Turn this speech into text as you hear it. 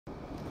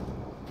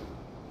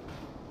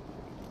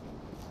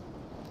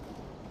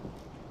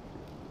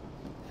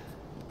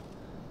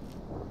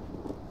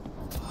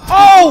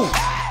Oh!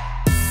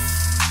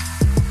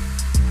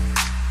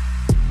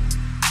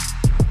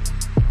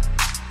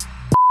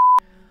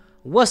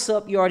 What's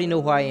up? You already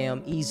know who I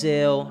am,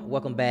 Ezel.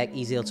 Welcome back,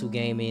 Ezel2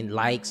 Gaming.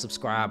 Like,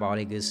 subscribe, all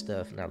that good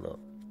stuff. Now look,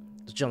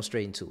 let's jump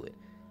straight into it.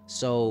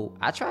 So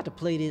I tried to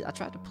play this. I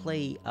tried to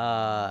play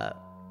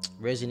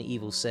Resident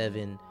Evil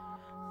 7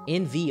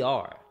 in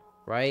VR,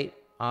 right?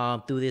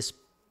 Through this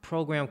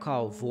program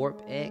called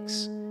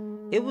VorpX.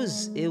 It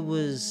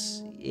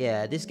was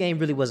yeah, this game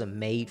really wasn't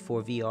made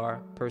for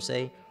VR per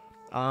se.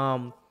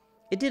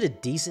 It did a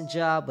decent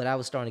job, but I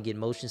was starting to get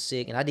motion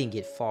sick and I didn't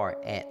get far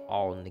at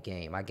all in the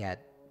game.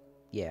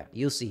 Yeah,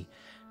 you'll see.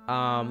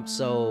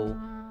 So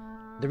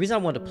the reason I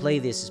wanted to play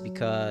this is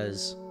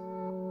because,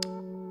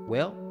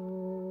 well,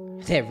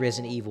 that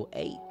Resident Evil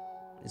 8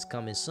 is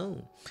coming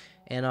soon.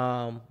 And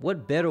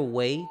what better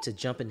way to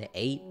jump into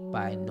 8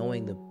 by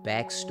knowing the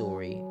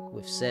backstory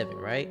with 7,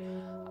 right?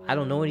 I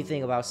don't know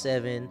anything about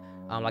 7.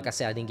 Like I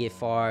said, I didn't get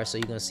far, so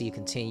you're going to see it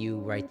continue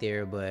right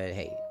there. But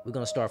hey, we're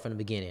going to start from the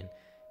beginning.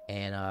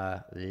 And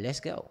let's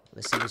go.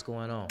 Let's see what's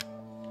going on.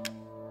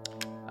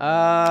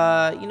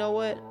 You know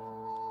what?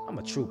 I'm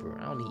a trooper.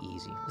 I don't need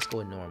easy. Let's go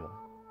with normal.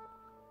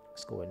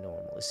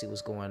 Let's see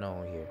what's going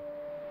on here.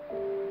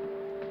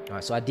 All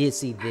right, so I did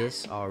see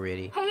this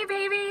already. Hey,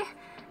 baby.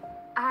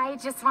 I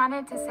just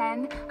wanted to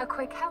send a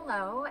quick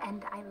hello,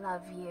 and I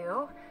love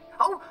you.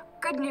 Oh,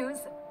 good news.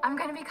 I'm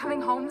going to be coming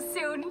home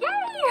soon.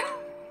 Yay!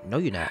 No,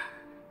 you're not.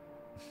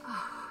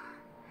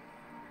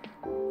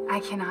 I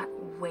cannot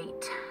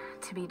wait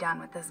to be done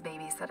with this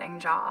babysitting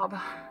job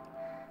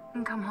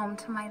and come home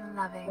to my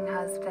loving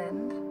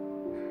husband.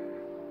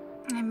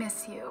 I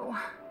miss you.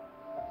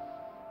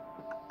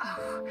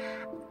 Oh,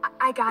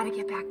 I gotta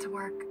get back to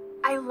work.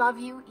 I love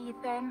you,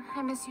 Ethan.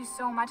 I miss you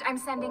so much. I'm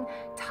sending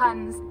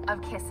tons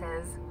of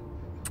kisses.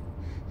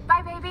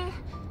 Bye, baby.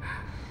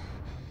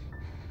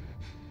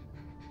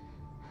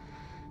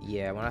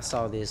 Yeah, when I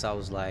saw this, I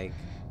was like,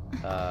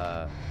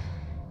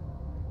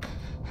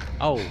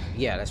 oh,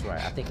 yeah, that's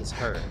right. I think it's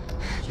her.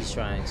 She's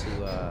trying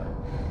to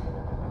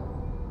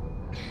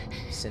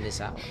send this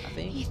out, I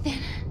think. Ethan.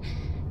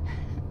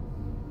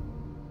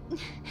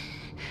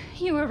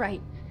 You were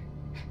right.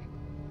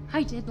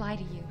 I did lie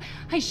to you.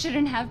 I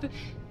shouldn't have.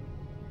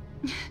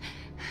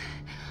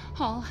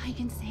 All I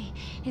can say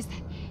is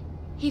that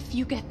if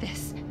you get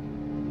this,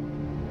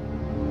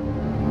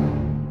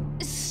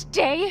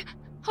 stay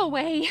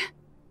away.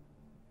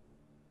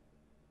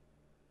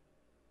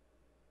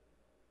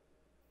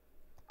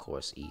 Of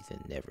course,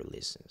 Ethan never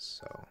listens,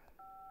 so.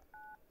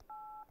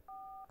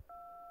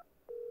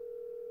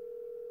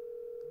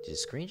 Did the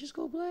screen just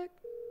go black?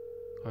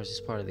 Or is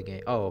this part of the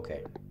game? Oh,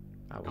 okay.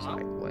 I was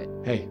like, what?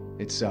 Hey,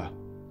 it's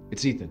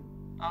Ethan.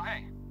 Oh,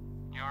 hey.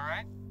 You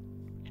alright?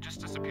 You just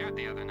disappeared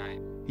the other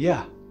night.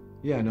 Yeah,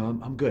 no,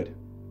 I'm good.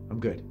 I'm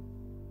good.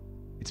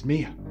 It's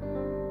Mia.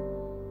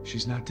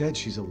 She's not dead,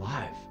 she's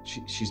alive.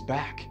 She's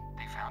back.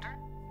 They found her?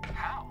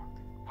 How?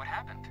 What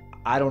happened?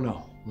 I don't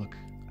know. Look,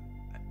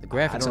 The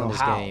graphics on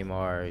this game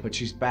are but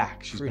she's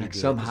back. She's pretty back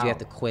good, 'cause somehow. you have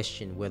to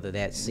question whether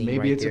that scene Maybe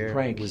right it's there a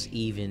prank. was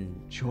even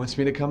She wants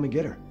me to come and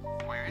get her.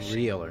 Where is she?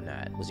 real or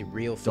not. Was it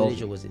real footage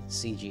Dulvey. or was it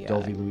CGI?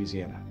 Dulvey,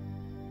 Louisiana.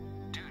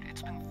 Dude,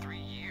 it's been 3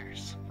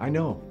 years. I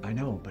know,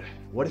 but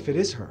what if it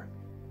is her?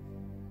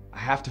 I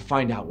have to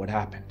find out what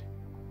happened.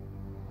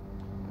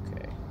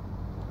 Okay.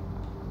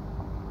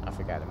 I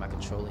forgot. Am I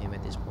controlling him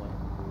at this point?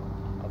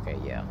 Okay,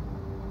 yeah.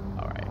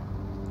 Alright.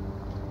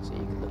 So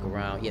you can look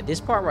around. Yeah, this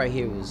part right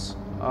here was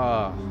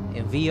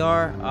in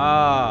VR.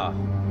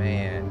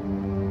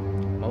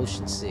 Man.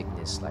 Motion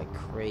sickness like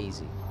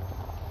crazy.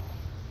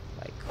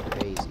 Like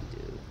crazy,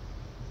 dude.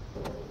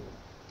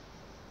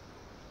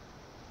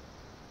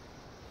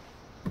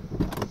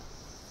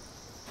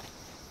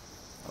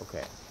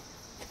 Okay.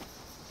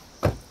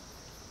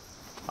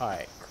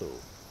 Alright, cool.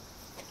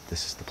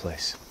 This is the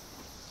place.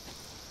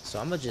 So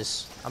I'm gonna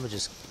just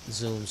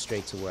zoom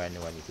straight to where I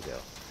know I need to go.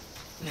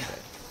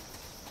 Okay.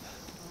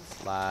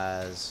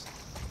 Flies.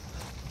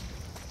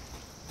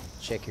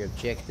 Check your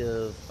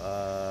objective.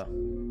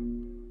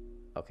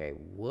 Okay,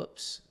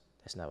 whoops.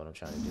 That's not what I'm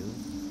trying to do.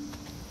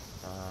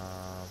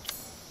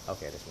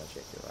 Okay, that's my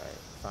objective. Alright,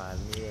 find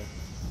Mia.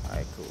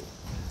 Alright, cool.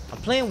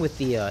 I'm playing with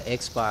the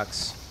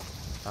Xbox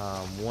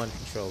One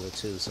controller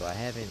too, so I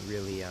haven't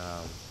really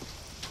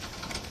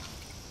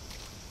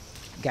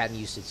gotten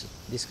used to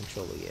this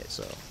controller yet,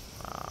 so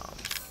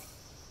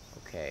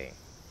okay.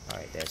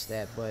 Alright, that's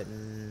that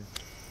button.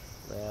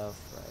 Left,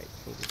 right,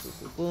 boom, boom,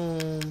 boom,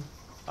 boom, boom.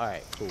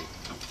 Alright, cool.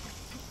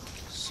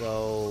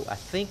 So I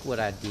think what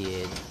I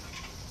did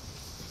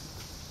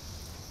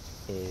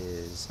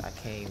is I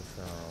came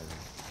from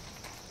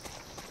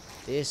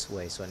this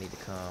way, so I need to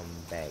come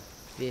back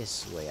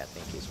this way, I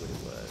think is what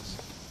it was.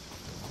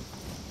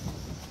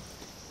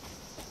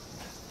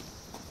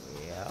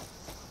 Yeah.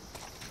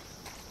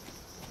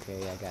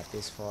 Okay, I got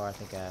this far. I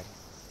think I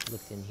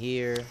looked in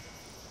here.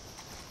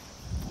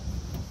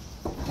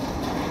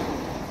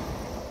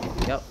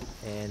 Yep,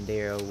 and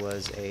there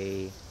was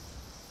a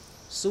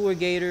sewer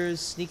gators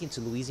sneak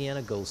into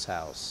Louisiana ghost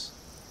house.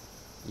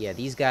 Yeah,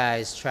 these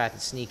guys tried to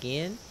sneak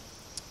in,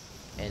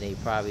 and they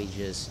probably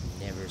just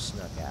never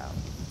snuck out.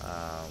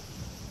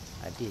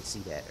 I did see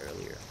that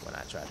earlier when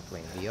I tried to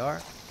play in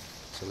VR.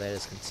 So let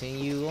us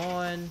continue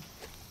on.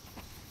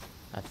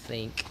 I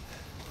think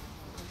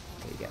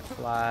we got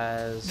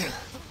flies.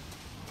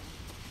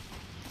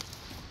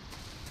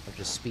 I'm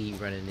just speed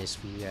running this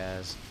for you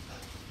guys.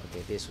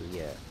 Okay, this was,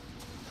 yeah.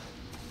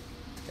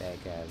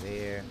 That guy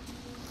there.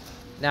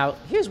 Now,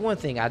 here's one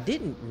thing. I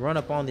didn't run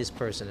up on this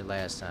person the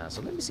last time.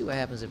 So let me see what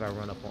happens if I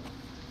run up on...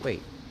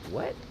 Wait,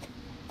 what?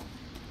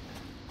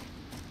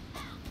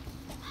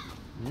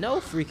 No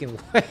freaking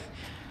way.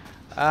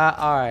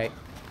 Alright.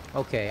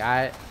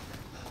 Okay,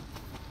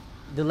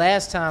 the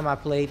last time I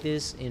played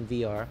this in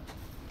VR...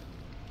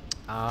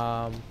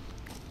 Oh!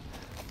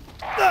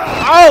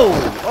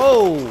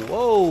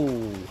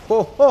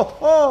 Ho, ho,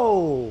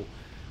 ho!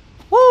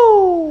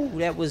 Woo!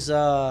 That was,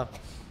 that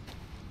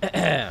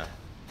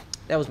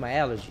was my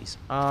allergies.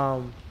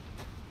 But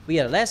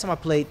yeah, the last time I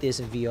played this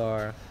in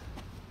VR,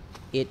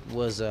 it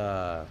was,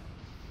 I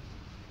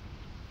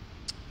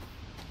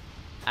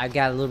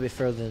got a little bit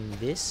further than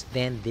this.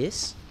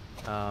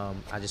 I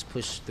just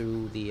pushed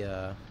through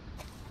the,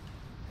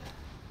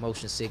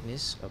 motion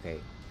sickness. Okay,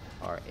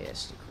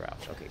 RS to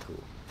crouch. Okay,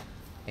 cool.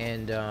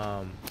 And,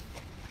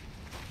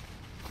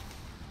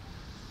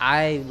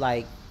 I,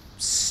 like,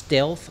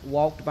 stealth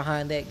walked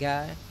behind that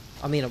guy.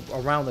 I mean,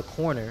 around the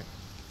corner.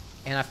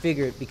 And I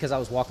figured because I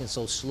was walking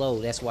so slow,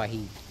 that's why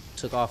he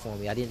took off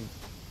on me. I didn't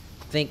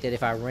think that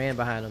if I ran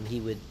behind him, he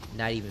would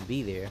not even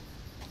be there.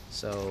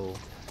 So,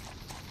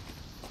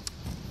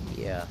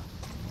 yeah.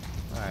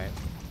 Alright.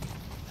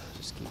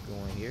 Just keep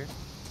going here.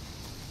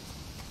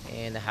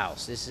 And the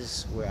house. This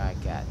is where I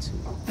got to.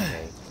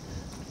 Okay.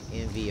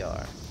 In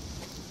VR.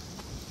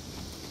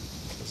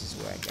 This is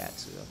where I got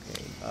to.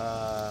 Okay.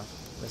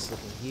 Let's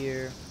look in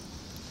here.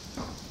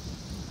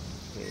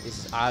 Okay,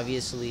 this is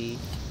obviously...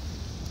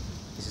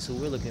 This is who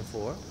we're looking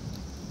for.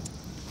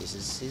 This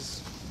is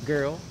his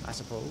girl, I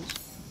suppose.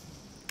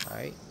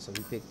 Alright, so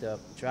we picked up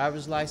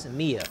driver's license.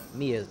 Mia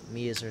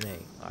is her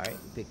name. Alright,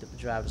 we picked up the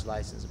driver's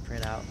license, a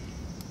printout.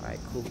 Alright,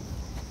 cool.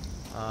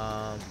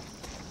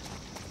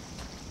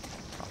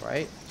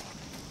 Alright.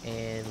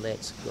 And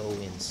let's go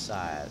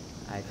inside.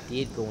 I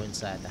did go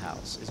inside the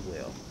house as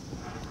well.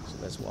 So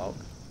let's walk.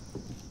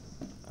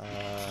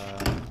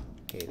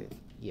 Okay,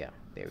 yeah,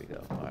 there we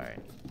go. Alright.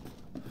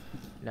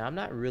 Now, I'm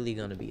not really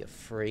going to be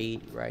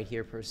afraid right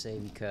here, per se,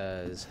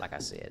 because, like I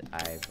said,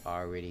 I've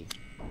already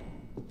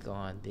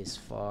gone this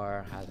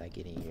far. How did I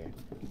get in here?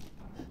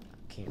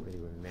 I can't really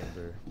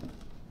remember.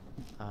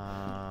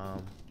 I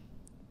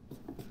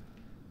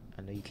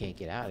know you can't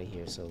get out of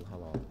here, so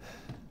hold on.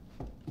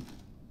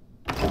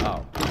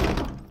 Oh,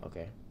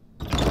 okay.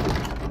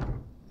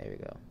 There we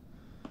go.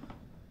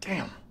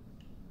 Damn.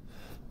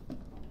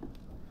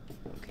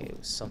 Okay, it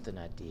was something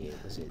I did.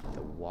 Was it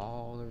the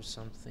wall or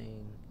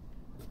something?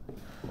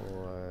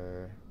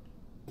 Or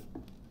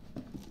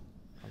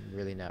I'm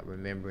really not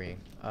remembering.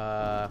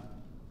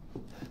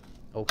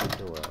 Open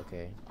door,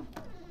 okay.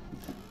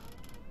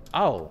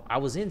 Oh, I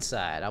was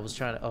inside. I was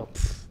trying to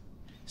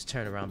let's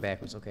turn around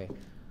backwards, okay.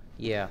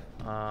 Yeah.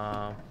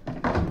 Yeah, I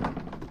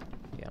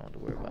don't have to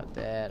worry about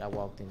that. I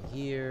walked in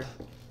here.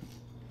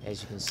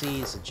 As you can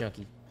see, it's a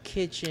junky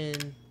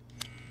kitchen.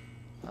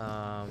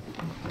 What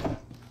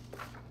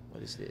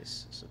is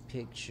this? It's a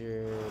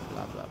picture,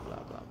 blah blah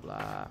blah blah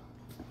blah.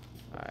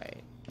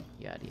 Alright,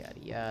 yada yada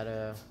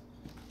yada.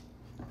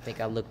 I think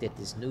I looked at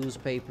this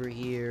newspaper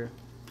here.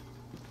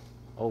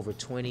 Over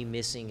 20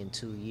 missing in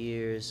 2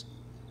 years.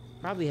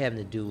 Probably having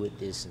to do with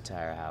this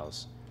entire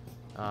house.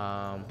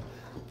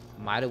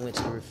 Might have went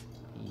to the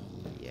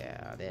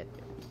yeah, that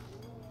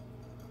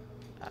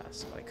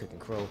somebody cooking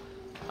crow.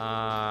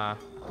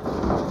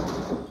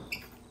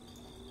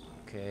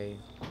 Okay.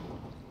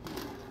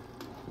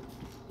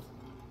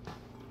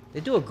 They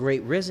do a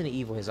great... Resident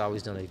Evil has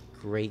always done a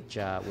great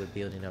job with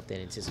building up that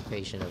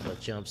anticipation of a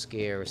jump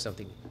scare or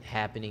something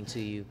happening to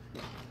you.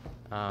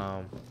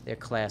 They're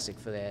classic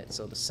for that.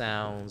 So the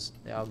sounds,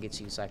 they all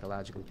get you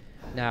psychologically.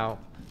 Now,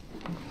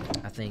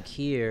 I think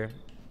here,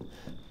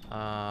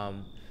 I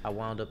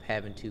wound up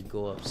having to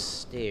go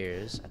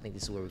upstairs. I think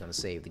this is where we're going to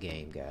save the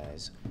game,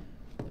 guys.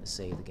 I'm going to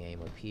save the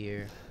game up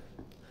here.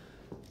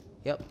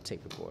 Yep,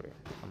 tape recorder.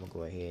 I'm going to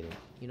go ahead and...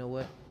 You know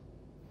what?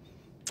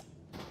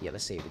 Yeah,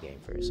 let's save the game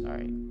first. All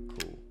right,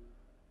 cool.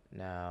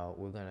 Now,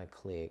 we're going to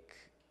click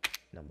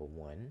number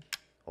 1,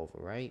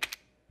 overwrite.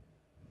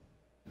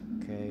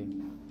 Okay,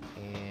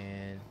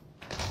 and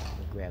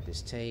we'll grab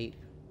this tape.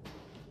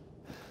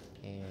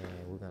 And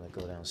we're going to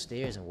go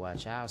downstairs and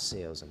watch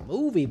ourselves a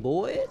movie,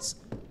 boys.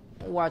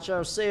 Watch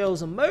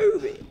ourselves a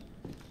movie.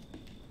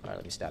 All right,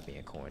 let me stop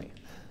being corny.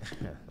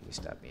 Let me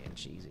stop being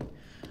cheesy.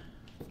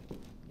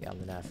 Y'all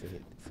are not for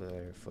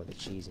the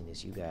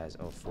cheesiness. You guys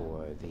are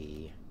for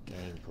the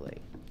gameplay.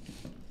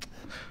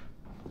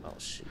 Oh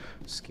shoot!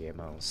 Scared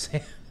my own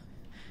self.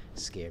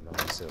 Scared my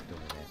own self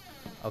doing that.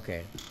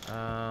 Okay.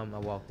 I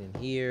walked in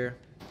here.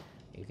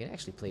 You can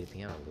actually play the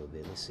piano a little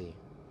bit. Let's see.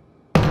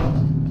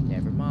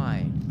 Never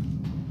mind.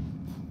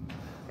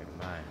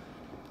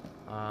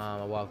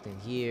 I walked in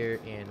here,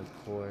 and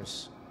of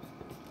course,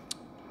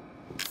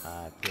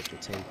 I put the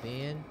tape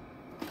in.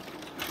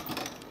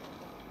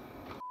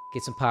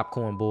 Get some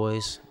popcorn,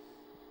 boys.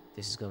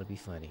 This is gonna be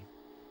funny.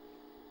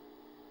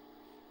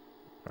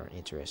 Or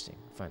interesting.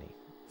 Funny.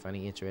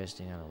 Funny,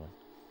 interesting, I don't know.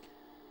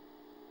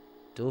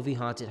 Dovey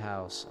Haunted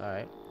House.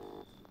 Alright.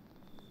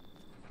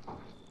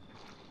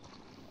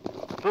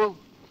 Boo.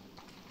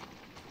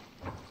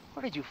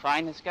 Where did you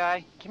find this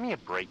guy? Give me a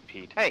break,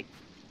 Pete. Hey,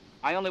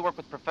 I only work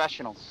with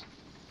professionals.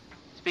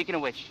 Speaking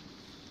of which,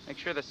 make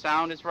sure the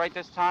sound is right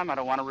this time. I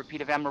don't want a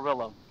repeat of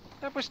Amarillo.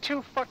 That was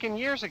 2 fucking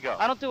years ago.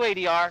 I don't do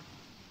ADR.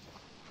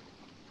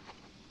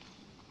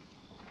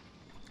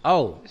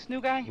 Oh, This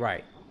new guy?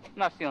 right. I'm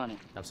not feeling it.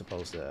 I'm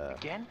supposed to.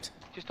 Again?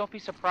 Just don't be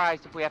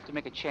surprised if we have to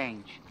make a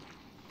change.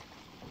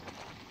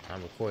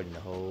 I'm recording the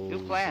whole.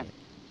 New plan.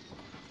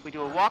 We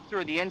do a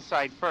walkthrough of the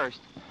inside first,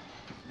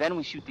 then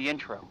we shoot the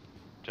intro.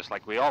 Just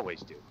like we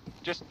always do.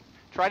 Just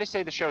try to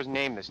say the show's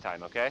name this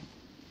time, okay?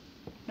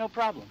 No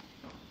problem.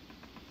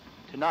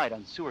 Tonight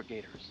on Sewer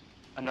Gators,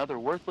 another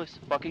worthless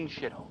fucking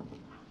shithole.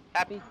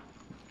 Happy?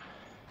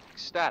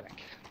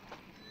 Ecstatic.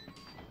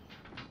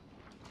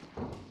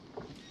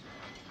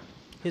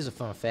 Here's a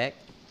fun fact.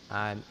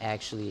 I'm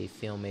actually a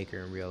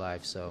filmmaker in real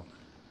life, so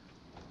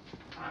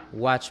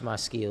watch my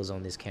skills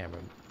on this camera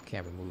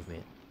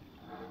movement.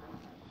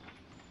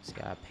 This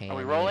guy panning Are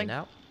we rolling? in and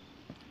out.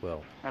 Well,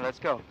 All right, let's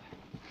go.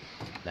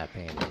 not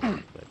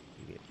panning, but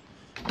you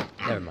get.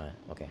 Never mind.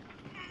 Okay.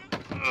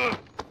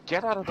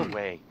 Get out of the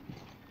way.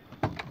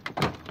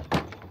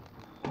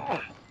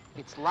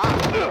 It's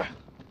locked.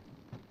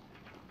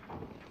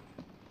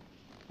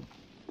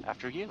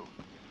 After you.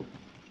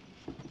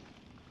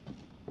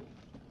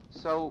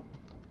 So,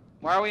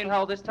 why are we in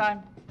hell this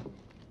time?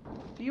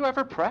 Do you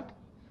ever prep?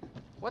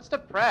 What's the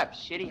prep?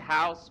 Shitty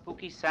house,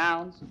 spooky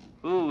sounds?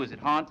 Ooh, is it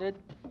haunted?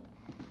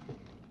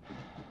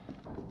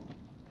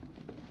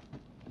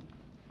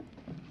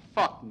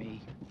 Fuck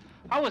me.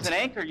 I was an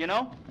anchor, you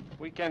know?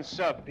 Weekend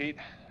sub, Pete.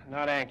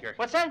 Not anchor.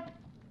 What's that?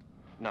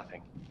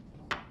 Nothing.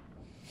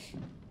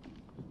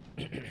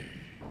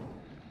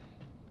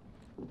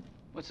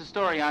 What's the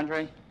story,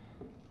 Andre?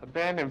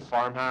 Abandoned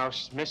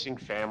farmhouse, missing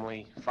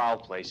family, foul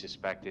play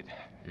suspected.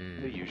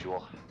 The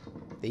usual.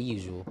 The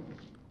usual.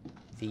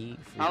 The.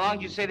 How long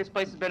do you say this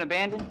place has been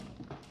abandoned?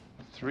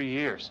 3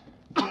 years.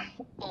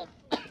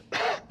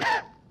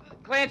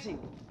 Clancy,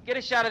 get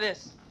a shot of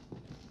this.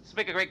 Let's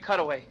make a great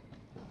cutaway.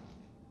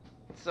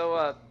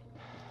 So,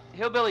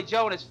 Hillbilly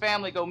Joe and his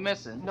family go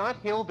missing.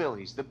 Not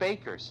hillbillies, the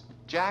Bakers.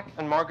 Jack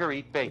and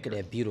Marguerite Baker. Look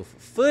at that beautiful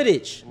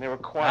footage. And they were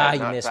quiet, you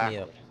not messed me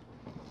backward.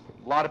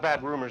 up. A lot of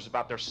bad rumors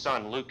about their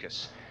son,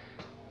 Lucas.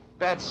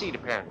 Bad seed,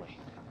 apparently.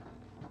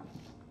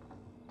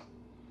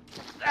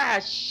 Ah,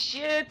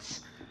 shit!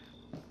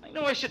 I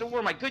know I should have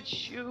worn my good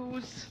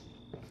shoes.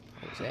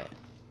 What was that?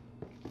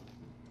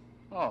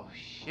 Oh,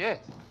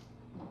 shit.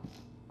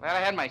 Glad I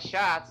had my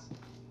shots.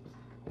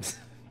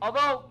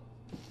 Although,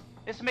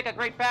 this would make a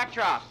great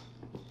backdrop.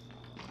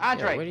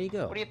 Andre, Yeah, where did he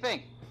go? What do you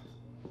think?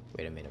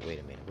 Wait a minute.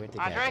 Where'd the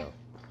guy Andre? go?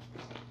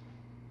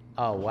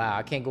 Oh, wow.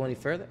 I can't go any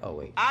further? Oh,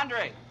 wait.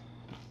 Andre!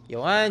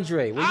 Yo,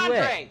 Andre, where you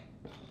at? Andre!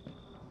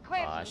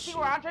 Clancy, Aw, you see shit.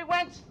 where Andre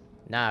went?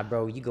 Nah,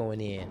 bro, you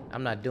going in.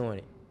 I'm not doing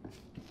it.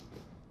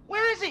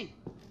 Where is he?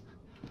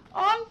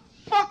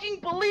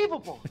 Unfucking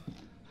believable.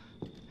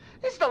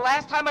 This is the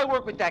last time I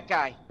work with that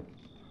guy.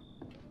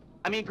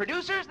 I mean,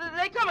 producers,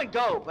 they come and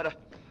go, but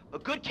a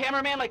good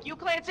cameraman like you,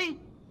 Clancy,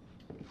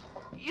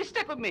 you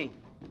stick with me.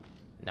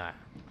 Nah.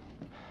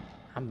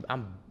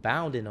 I'm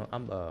bounding on.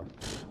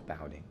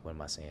 Bounding. What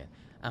am I saying?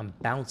 I'm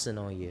bouncing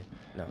on you.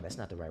 No, that's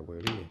not the right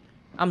word either.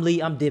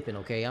 I'm dipping,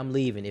 okay? I'm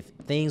leaving. If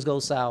things go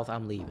south,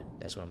 I'm leaving.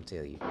 That's what I'm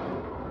telling you.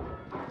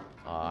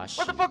 Aw, shit.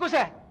 What the fuck was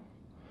that?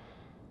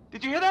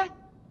 Did you hear that?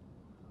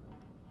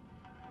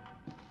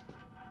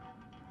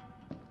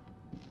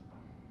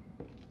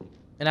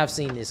 And I've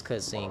seen this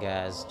cutscene,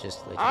 guys.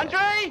 Just to let you know.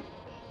 Andre?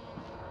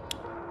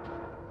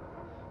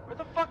 Where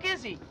the fuck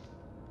is he?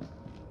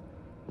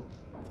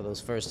 For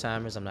those first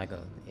timers, I'm not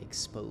gonna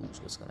expose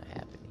what's gonna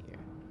happen here.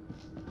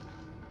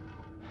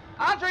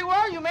 Andre, where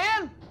are you,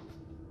 man?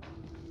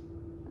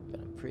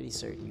 But I'm pretty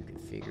certain you can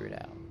figure it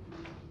out.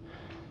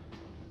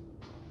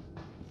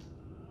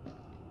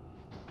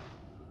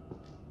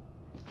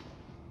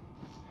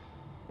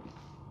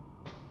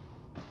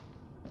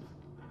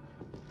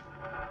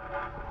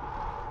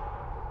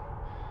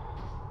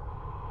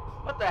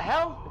 What the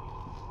hell?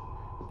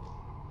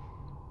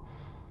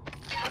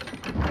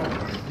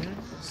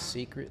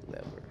 Secret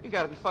lever. You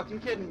gotta be fucking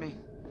kidding me.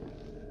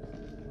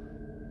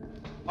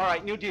 All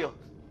right, new deal.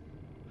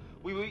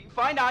 We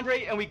find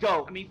Andre and we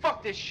go. I mean,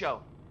 fuck this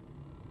show.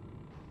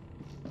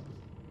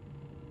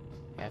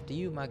 After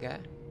you, my guy.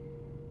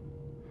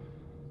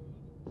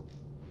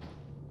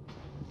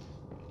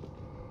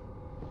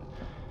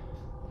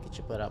 Get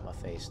your butt out my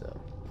face, though.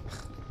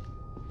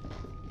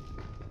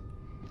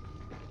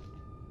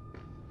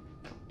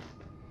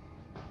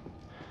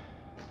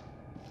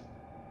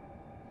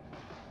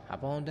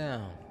 Hop on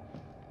down.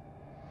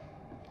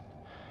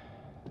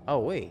 Oh,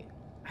 wait.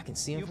 I I can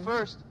see him. You from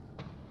first.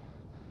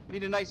 We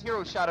need a nice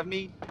hero shot of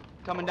me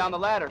coming down the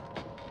ladder.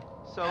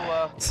 So,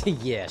 here.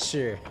 Yeah,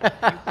 sure.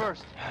 you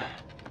first.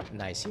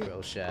 Nice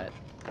hero shot.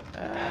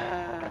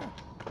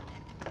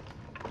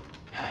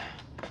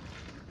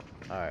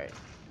 All right.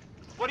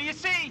 What do you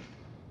see?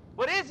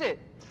 What is it?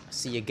 I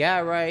see a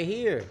guy right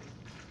here.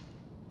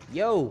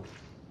 Yo,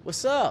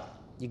 what's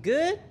up? You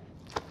good?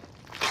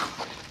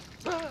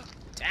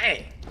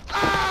 Dang.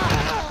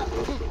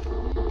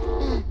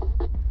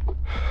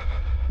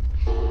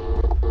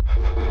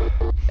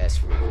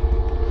 That's rude.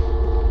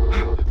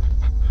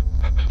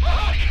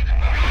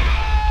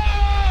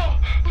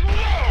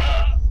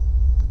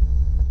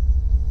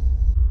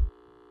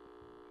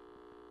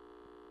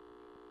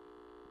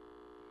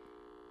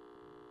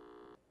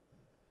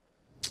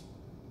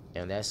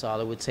 And that's all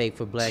it would take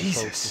for black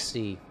folks to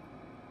see.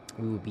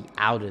 We would be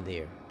out of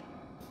there.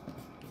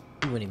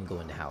 We wouldn't even go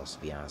in the house,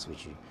 to be honest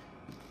with you.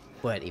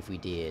 But if we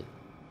did,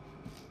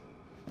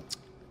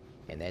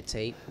 and that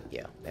tape,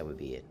 yeah, that would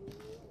be it.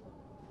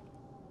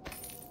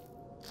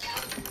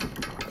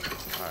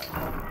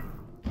 Alright.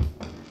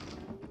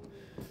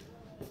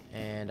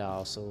 And I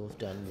also have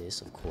done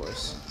this, of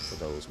course. For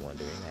those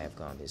wondering, I have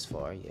gone this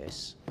far,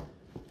 yes.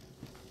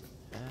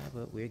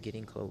 But we're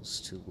getting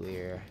close to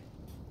where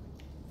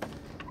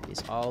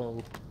it's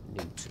all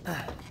new to me,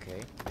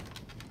 okay?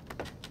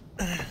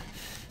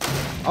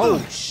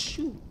 Oh,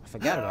 shoot. I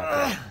forgot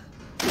about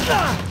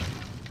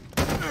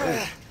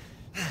that.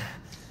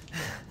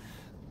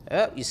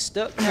 Oh, you're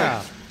stuck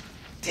now.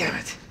 Damn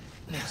it.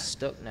 You're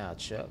stuck now,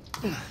 Chuck.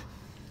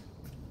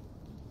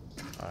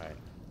 Alright.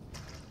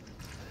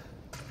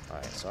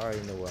 Alright, so I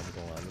already know where I'm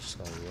going. I'm just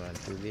gonna run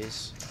through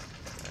this.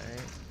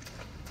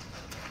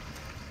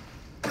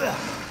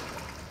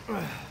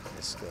 Alright.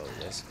 Let's go,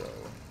 let's go.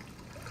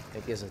 I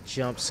think there's a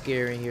jump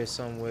scare in here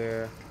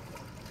somewhere.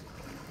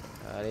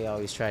 They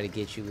always try to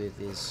get you with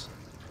this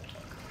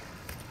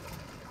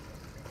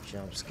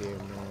jump scare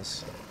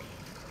mess.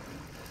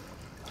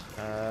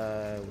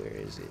 Where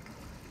is it?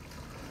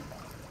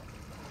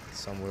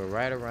 Somewhere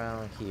right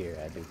around here,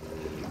 I do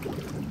believe.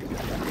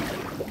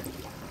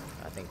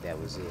 I think that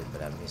was it,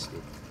 but I missed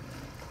it.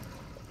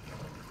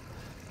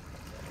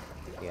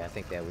 Yeah, I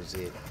think that was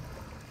it.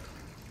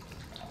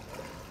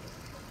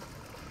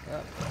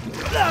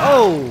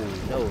 Oh,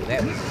 no,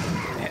 that was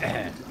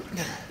it.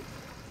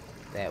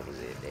 That was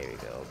it. There we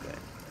go. Okay.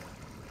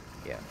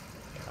 Yeah.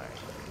 All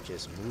right.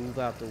 Just move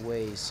out the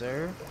way,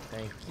 sir.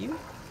 Thank you.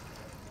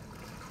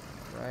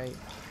 All right.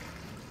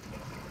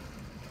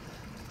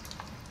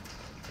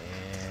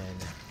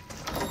 And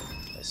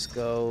let's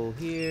go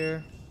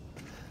here.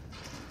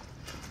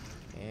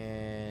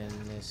 And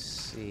let's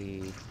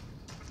see.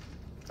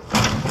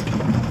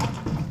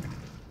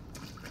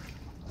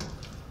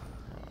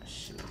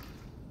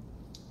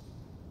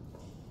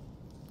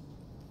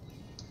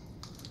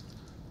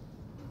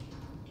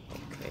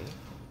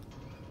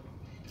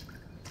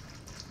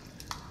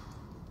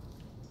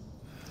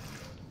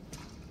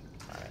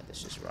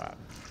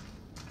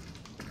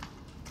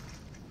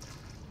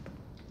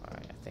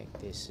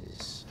 This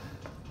is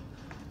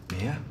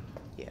Mia?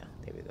 Yeah,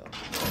 there we go.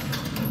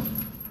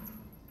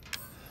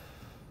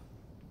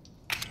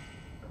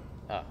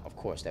 Of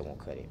course that won't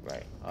cut it,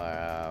 right?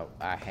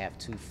 I have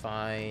to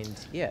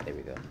find, yeah, there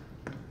we go.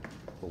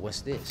 But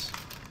what's this?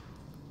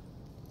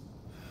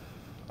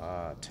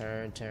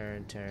 Turn.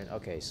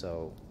 Okay,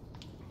 so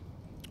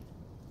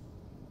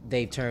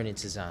they've turned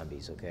into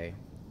zombies, okay?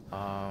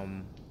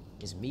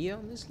 Is Mia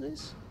on this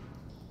list?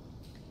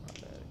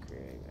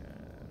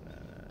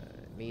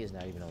 Mia's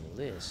not even on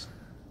the list,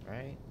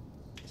 right?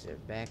 Is there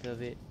back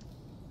of it?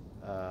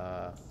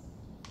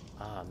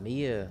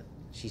 Mia,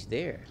 she's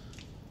there.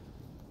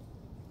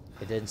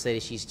 It doesn't say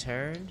that she's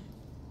turned,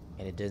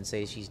 and it doesn't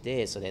say that she's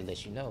dead, so that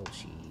lets you know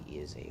she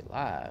is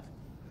alive.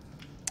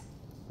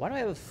 Why do I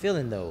have a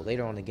feeling, though,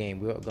 later on in the game,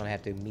 we're gonna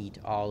have to meet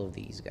all of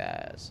these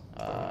guys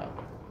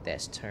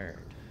that's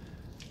turned.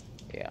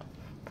 Yeah.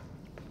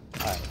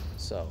 Alright,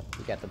 so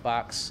we got the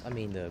box, I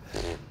mean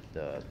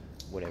the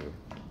whatever.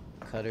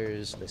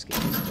 Cutters. Let's get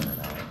this done.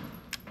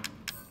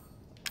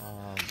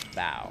 All right.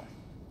 Bow.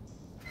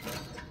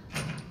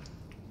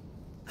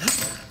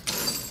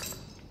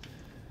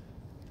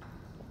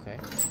 Okay.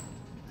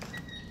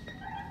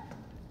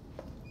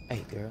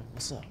 Hey, girl,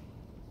 what's up?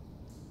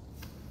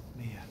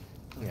 Mia.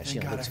 Yeah,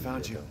 Thank God I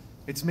found you.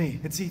 It's me.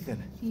 It's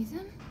Ethan.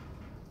 Ethan?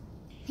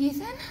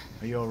 Ethan?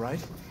 Are you all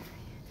right?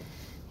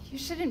 You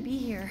shouldn't be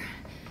here.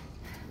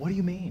 What do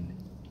you mean?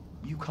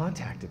 You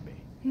contacted me.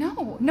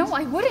 No,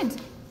 I wouldn't.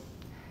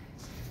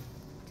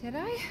 Did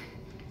I?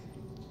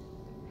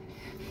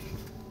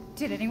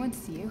 Did anyone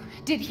see you?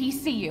 Did he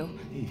see you?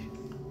 Hey,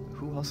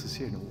 who else is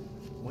here?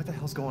 What the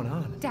hell's going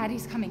on?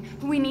 Daddy's coming.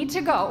 We need to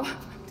go.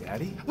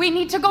 Daddy? We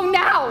need to go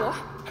now!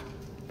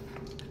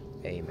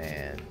 Hey,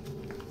 man.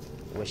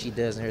 What she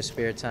does in her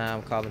spare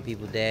time, calling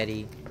people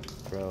daddy,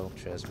 bro,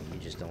 trust me, you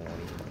just don't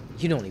want to.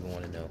 You don't even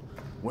want to know.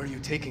 Where are you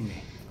taking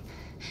me?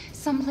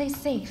 Someplace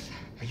safe.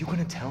 Are you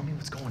gonna tell me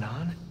what's going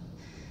on?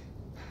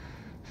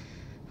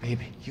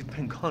 Baby, you've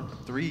been gone for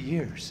 3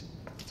 years.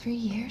 3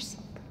 years?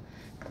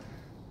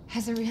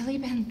 Has it really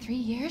been 3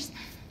 years?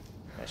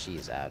 Now she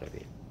is out of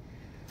it.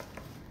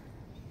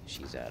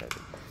 She's out of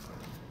it.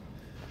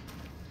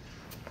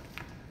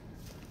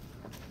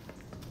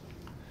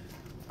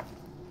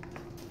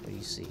 What do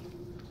you see?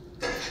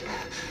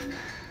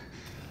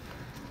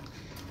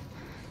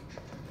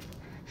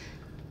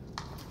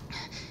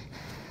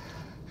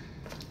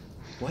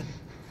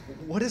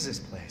 What is this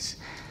place?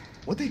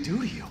 What'd they do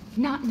to you?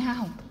 Not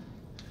now.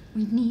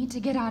 We need to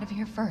get out of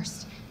here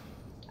first.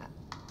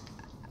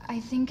 I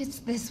think it's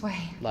this way.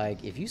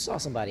 Like, if you saw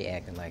somebody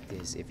acting like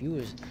this, if you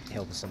were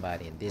helping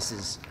somebody and this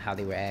is how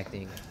they were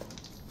acting,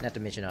 not to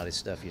mention all this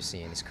stuff you're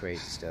seeing, this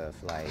crazy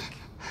stuff, like,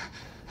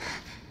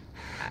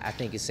 I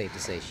think it's safe to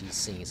say she's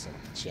seen some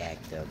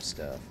jacked up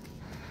stuff.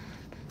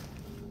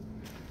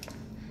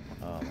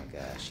 Oh my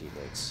gosh, she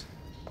looks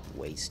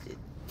wasted.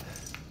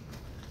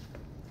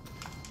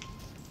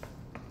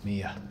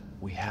 Mia,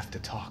 we have to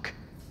talk.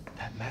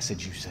 That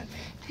message you sent me.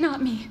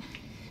 Not me.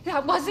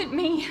 That wasn't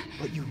me.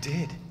 But you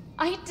did.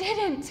 I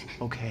didn't.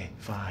 Okay,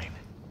 fine.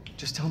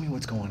 Just tell me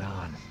what's going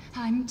on.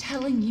 I'm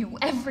telling you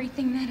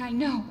everything that I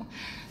know.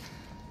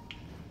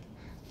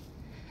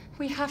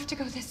 We have to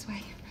go this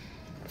way.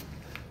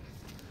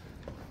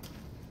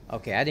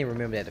 Okay, I didn't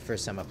remember that the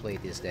first time I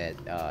played this,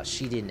 that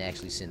she didn't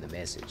actually send the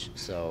message,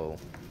 so...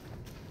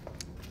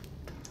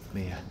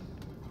 Mia,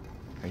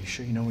 are you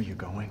sure you know where you're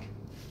going?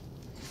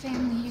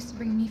 Family used to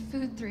bring me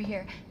food through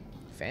here.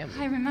 Family?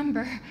 I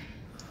remember.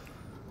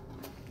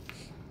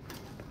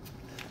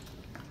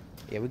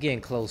 Yeah, we're getting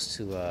close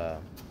to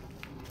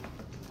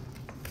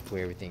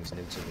where everything's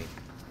new to me,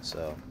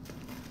 so...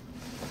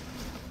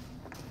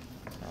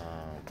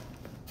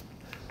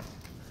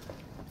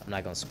 I'm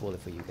not gonna spoil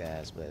it for you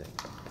guys, but...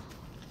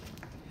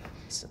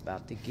 it's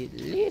about to get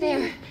lit.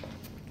 There.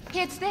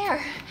 It's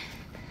there.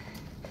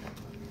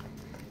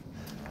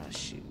 Oh,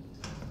 shoot.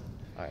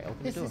 Alright,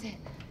 open This the door. is it.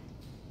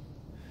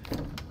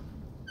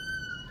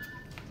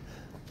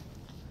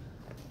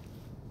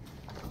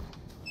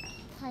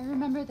 I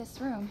remember this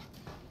room.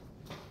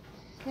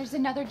 There's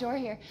another door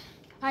here.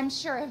 I'm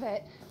sure of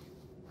it.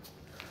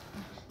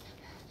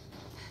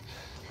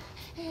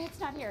 It's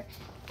not here.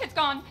 It's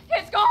gone.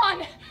 It's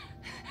gone!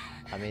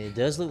 I mean, it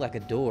does look like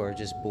a door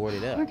just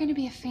boarded up. We're gonna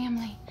be a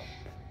family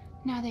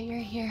now that you're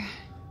here.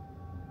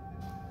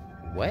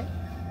 What?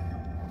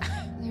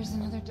 There's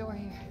another door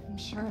here. I'm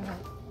sure of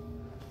it.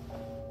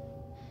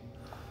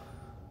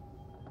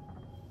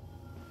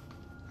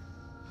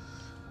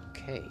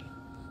 Okay.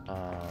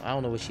 I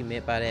don't know what she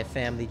meant by that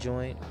family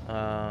joint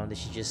that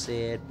she just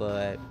said,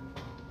 but...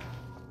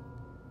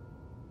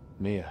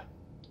 Mia,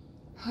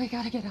 We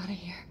gotta get out of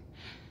here.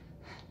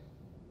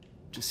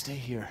 just stay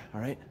here,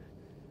 all right?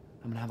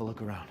 I'm gonna have a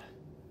look around.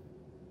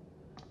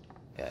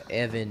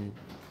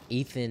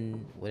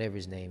 Ethan, whatever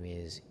his name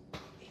is,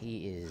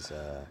 he is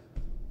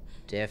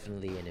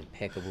definitely an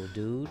impeccable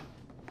dude,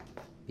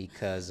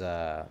 because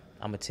I'm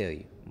gonna tell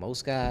you,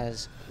 most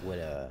guys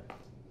would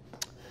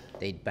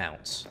they'd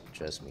bounce.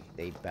 Trust me,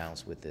 they'd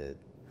bounce with the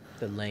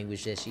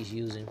language that she's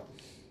using.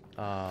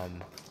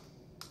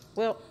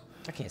 Well,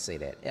 I can't say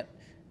that. Yep.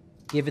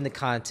 Given the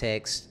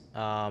context,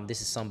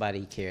 this is somebody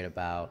he cared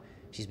about.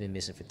 She's been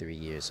missing for 3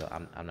 years, so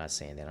I'm not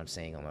saying that. I'm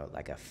saying on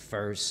a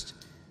first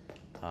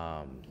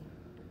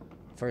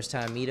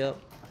time meetup,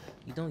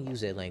 you don't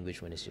use that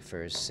language when it's your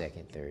first,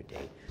 second, third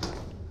date.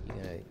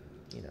 You're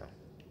gonna,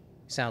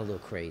 sound a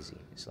little crazy.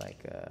 It's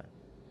like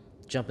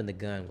jumping the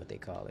gun, what they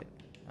call it.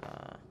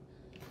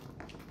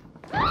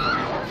 Come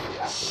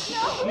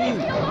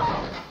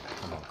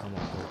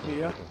on.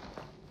 Mia?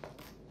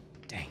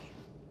 Dang it.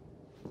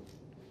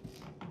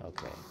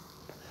 Okay.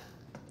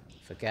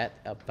 Forgot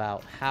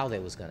about how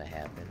that was gonna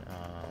happen.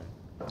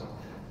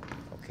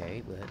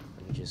 Okay, but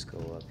let me just go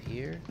up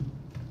here.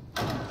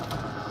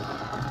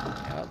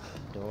 Yep,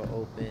 door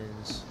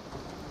opens.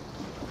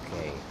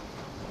 Okay.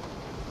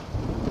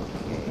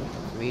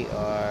 We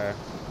are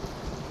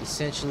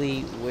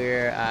essentially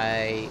where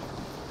I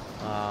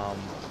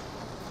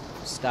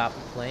stopped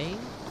playing.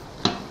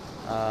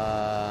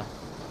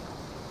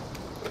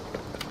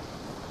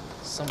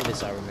 Some of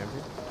this I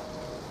remember.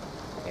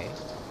 Okay.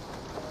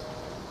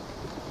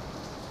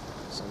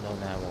 So no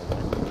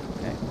 911.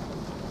 Okay.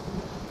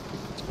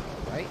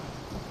 Alright.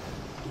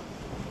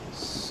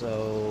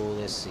 So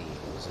let's see.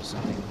 Is there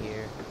something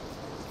here?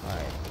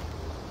 Alright.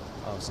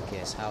 Oh, it's a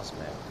guest house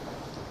map.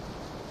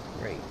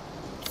 Great.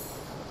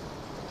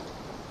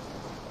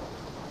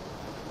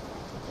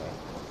 Okay.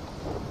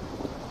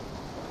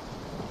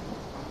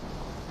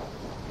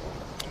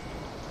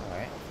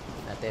 Alright.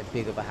 Not that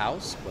big of a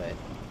house, but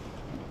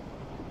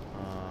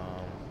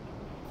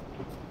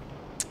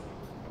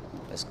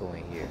let's go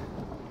in here.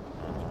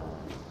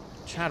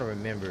 I'm trying to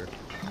remember.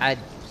 I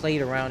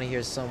played around in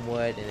here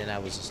somewhat, and then I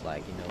was just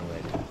like, you know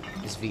what?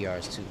 This VR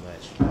is too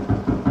much.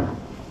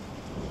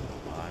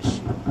 Oh,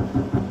 shoot.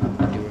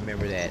 I do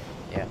remember that.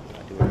 Yeah,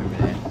 I do remember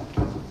that.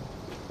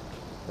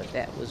 But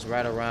that was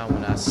right around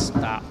when I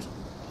stopped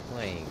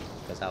playing,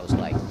 because I was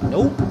like,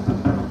 nope.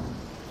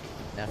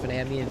 Not gonna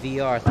have me in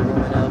VR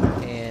throwing up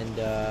and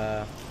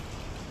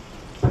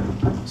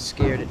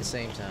scared at the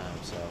same time,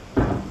 so.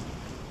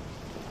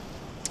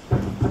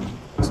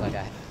 Looks like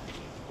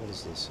what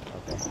is this?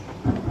 Okay.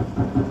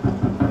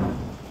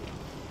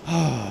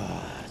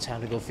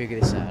 Time to go figure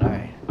this out,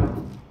 alright.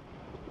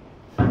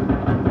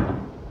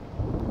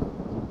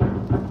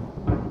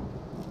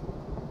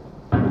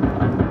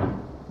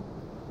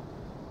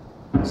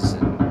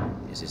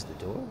 Is this the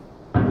door?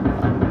 No,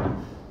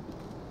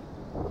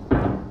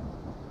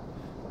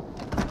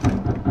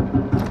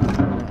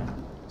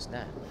 it's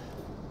not.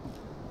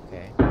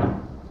 Okay.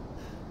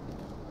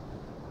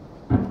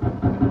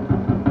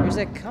 Where's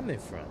that coming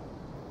from?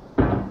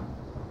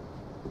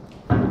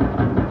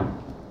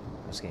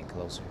 It's getting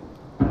closer.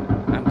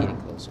 I'm getting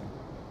closer.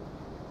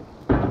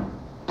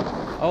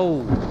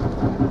 Oh.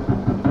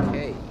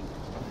 Okay.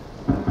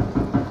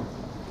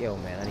 Yo,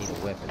 man, I need a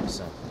weapon or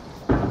something.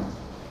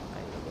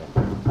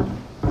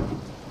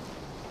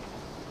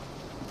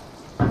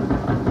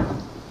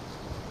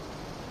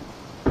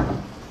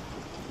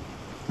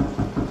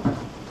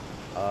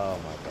 Oh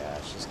my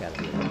gosh, it's gotta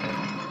be a weapon.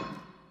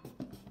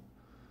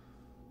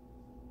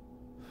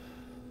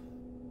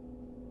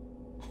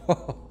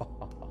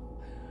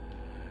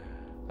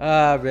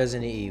 Ah,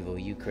 Resident Evil,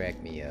 you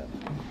crack me up.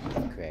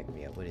 You crack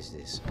me up. What is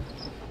this?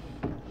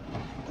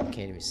 I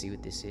can't even see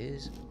what this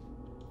is.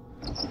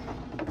 You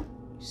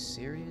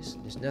serious?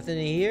 There's nothing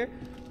in here?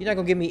 You're not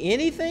gonna give me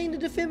anything to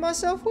defend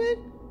myself with?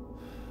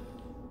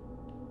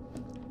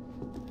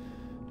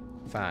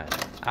 Fine,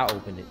 I'll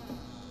open it.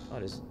 Oh,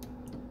 there's...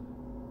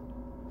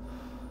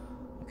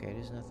 Okay,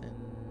 there's nothing...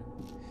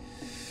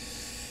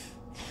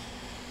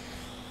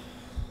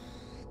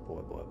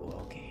 Boy,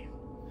 okay.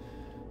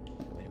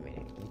 Wait a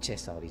minute, let me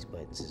test all these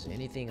buttons. Is there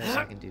anything else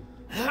I can do?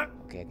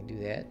 Okay, I can do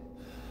that.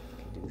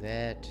 I can do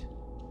that.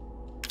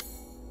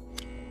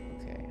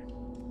 Okay.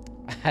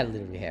 I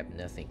literally have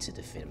nothing to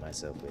defend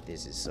myself with.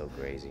 This is so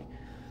crazy.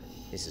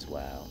 This is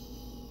wild.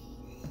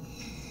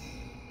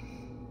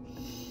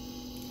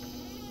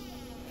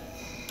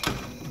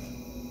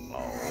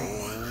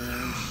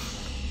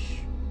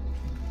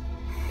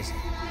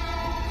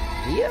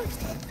 Mia?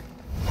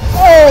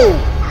 Oh!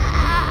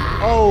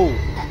 Oh!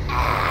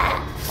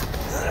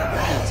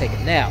 I need to take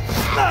a nap.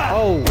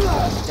 Oh!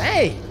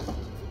 Dang!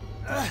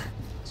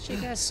 She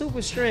got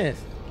super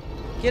strength.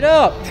 Get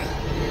up!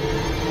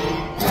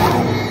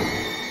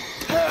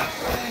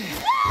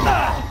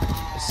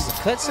 This is a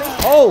cutscene?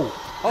 Oh!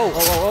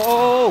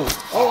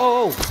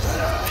 Oh!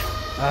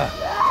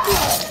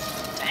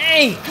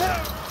 Dang!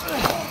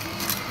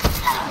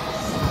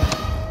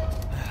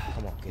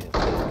 Come on,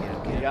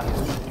 get up.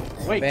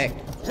 Wait! Back.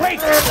 Wait!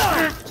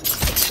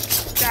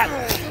 God.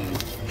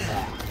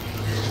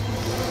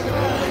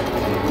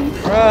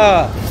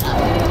 Bruh.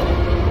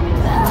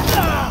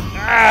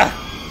 Ah.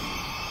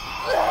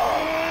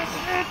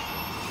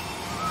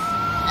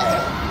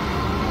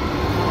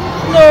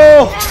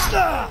 No.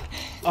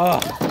 Oh,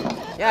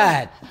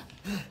 God.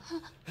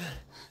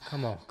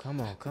 Come on.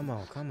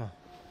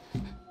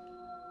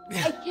 I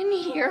can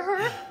hear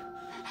her.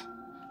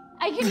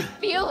 I can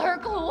feel her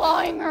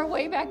clawing her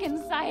way back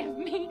inside of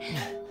me.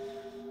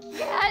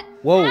 Get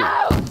Whoa.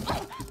 out!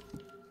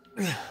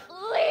 Leave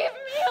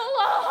me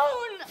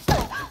alone!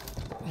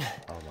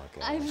 Oh my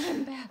God. I've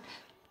been bad.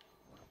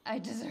 I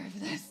deserve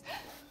this.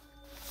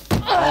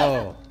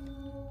 Oh.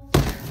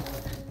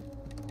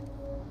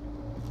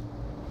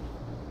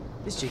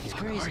 This chick is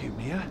crazy. Where are you,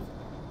 Mia?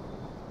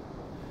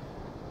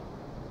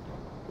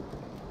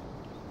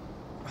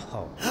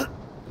 Oh.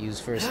 Use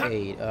first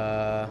aid.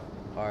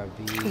 RB.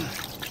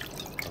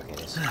 Okay,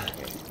 that's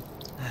okay.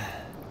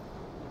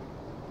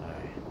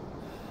 Alright.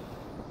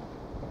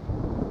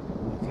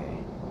 Okay.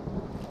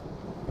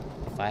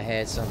 If I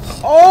had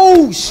something.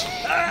 Oh!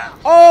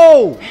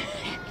 Oh!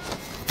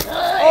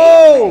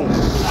 Oh!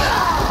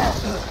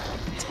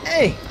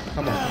 Hey!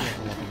 Come on.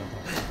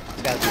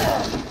 It's gotta be.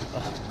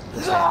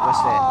 What's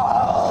that?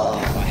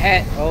 A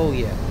hat? Oh,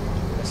 yeah.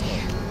 Let's go.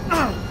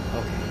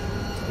 Okay.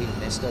 He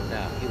messed up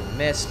now. He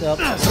messed up.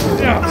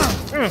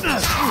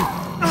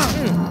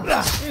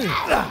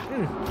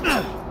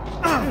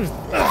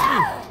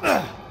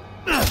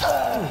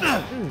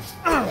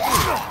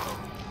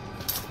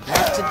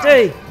 Not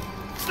today.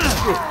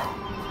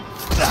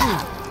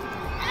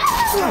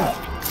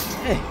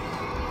 Hey.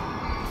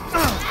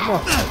 Come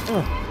on.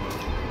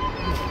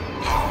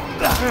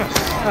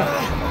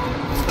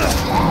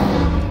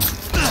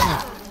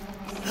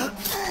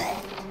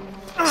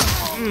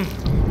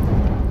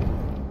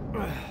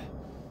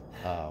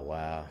 Oh,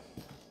 wow.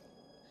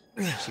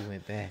 She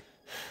went back.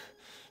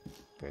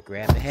 But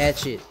grab the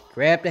hatchet.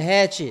 Grab the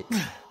hatchet.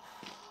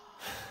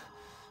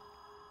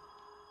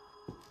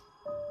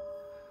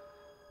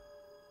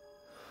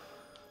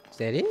 Is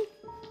that it?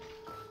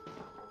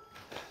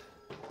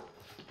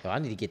 Oh, I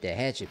need to get that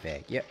hatchet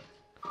back. Yep.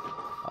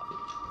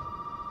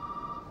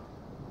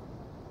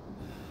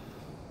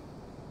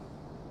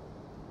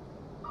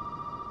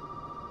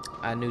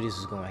 I knew this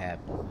was gonna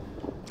happen.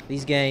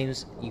 These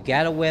games, you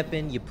got a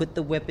weapon, you put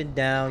the weapon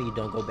down, you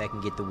don't go back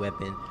and get the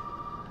weapon.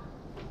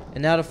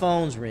 And now the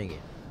phone's ringing.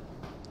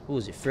 Who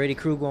is it? Freddy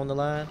Krueger on the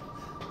line?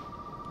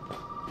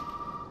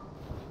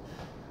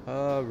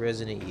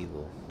 Resident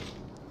Evil.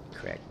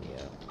 Crack me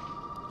up.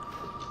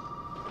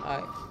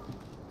 Alright.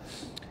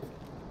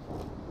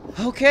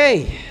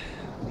 Okay.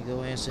 Let me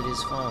go answer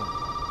this phone.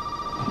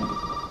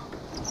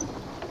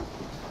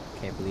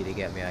 Can't believe they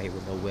got me out here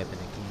with no weapon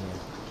again.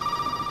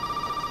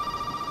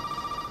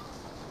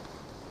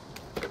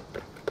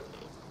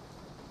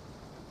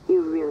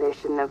 You really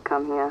shouldn't have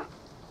come here.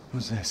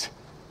 Who's this?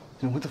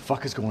 You know, what the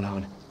fuck is going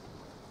on?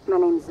 My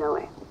name's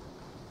Zoe.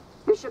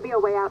 There should be a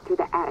way out through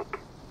the attic.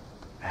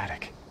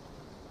 Attic.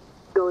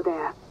 Go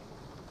there.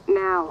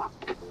 Now.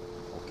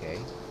 Okay.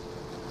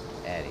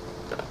 Attic.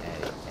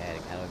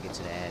 Attic. How do I get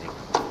to the attic?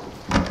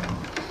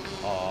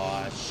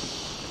 Oh,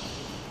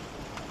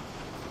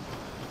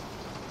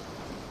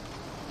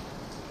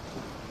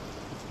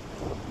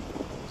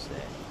 what's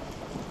that?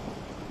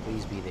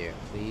 Please be there.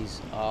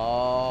 Please.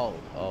 Oh,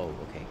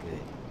 okay,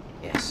 good.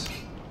 Yes.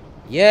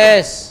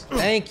 Yes!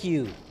 Thank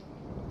you.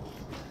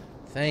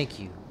 Thank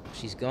you.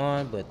 She's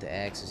gone, but the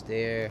axe is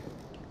there.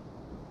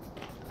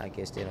 I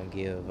guess they don't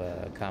give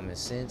common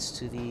sense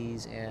to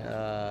these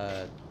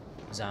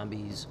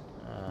zombies.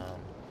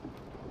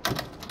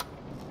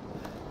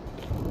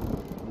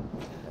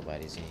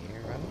 Nobody's in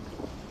here, right?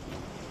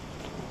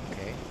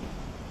 Okay.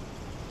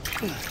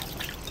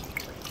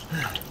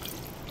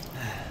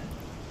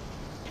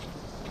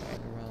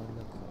 Right around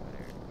the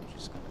corner. We're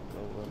just gonna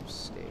go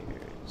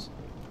upstairs.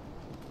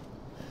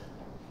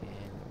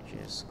 And we're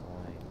just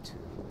going to...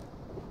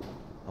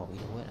 Oh, you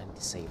know what? I need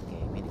to save the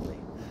game anyway.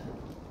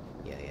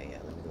 Yeah.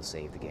 Let me go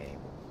save the game.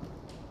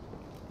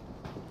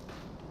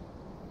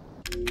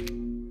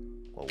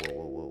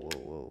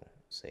 Whoa.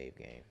 Save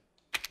game.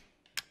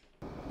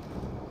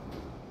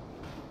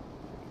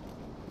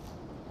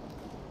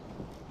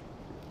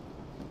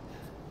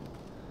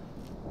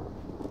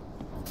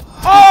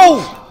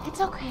 Oh!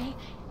 It's okay.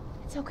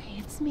 It's okay.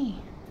 It's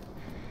me.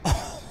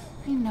 I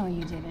know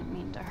you didn't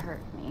mean to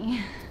hurt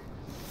me.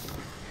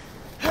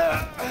 Your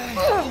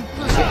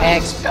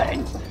axe.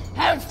 Shouldn't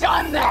have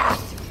done that.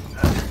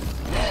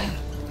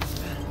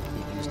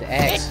 Use the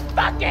axe. It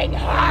fucking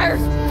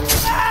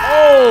hurts.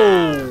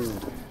 Oh!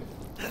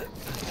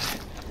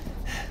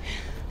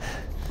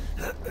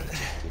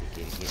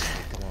 Get it.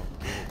 Come on.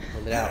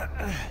 Pull it out.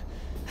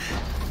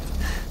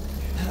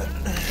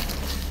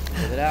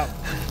 Pull it out.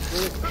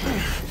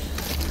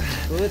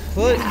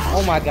 Pull it.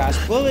 Oh my gosh,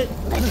 pull it.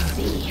 Let's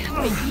see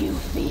what you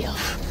feel.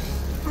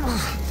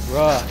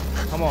 Bruh.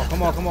 Come on.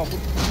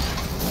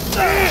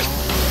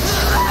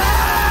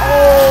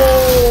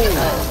 Oh!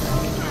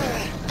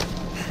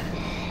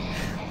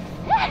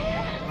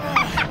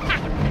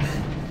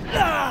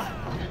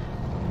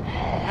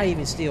 I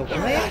even still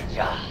playing?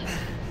 Yeah,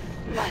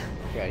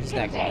 he's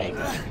not gonna make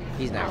it.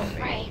 He's not gonna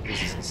make it.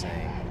 This is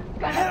insane.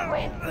 Gonna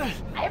win.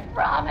 I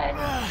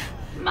promise.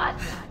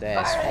 Must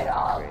That's burn it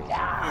all freaking crazy.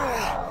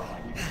 down.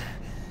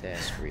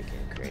 That's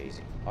freaking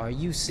crazy. Are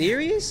you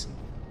serious?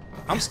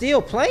 I'm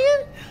still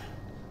playing?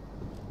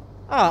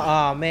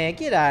 Man,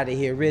 get out of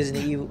here,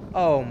 Resident Evil.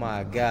 Oh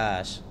my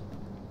gosh.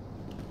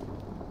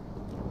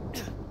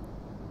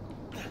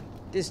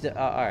 This the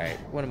alright,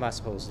 what am I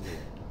supposed to do?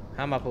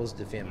 How am I supposed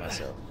to defend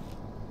myself?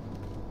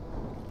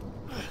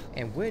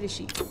 And where did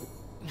she...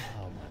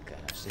 Oh my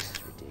gosh, this is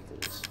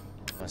ridiculous.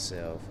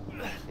 Myself.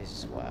 This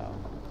is wild.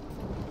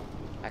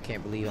 I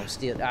can't believe I'm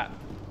still...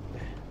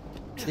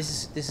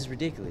 This is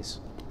ridiculous.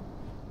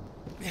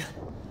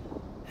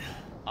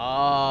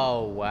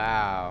 Oh,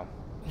 wow.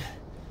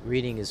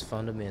 Reading is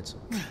fundamental.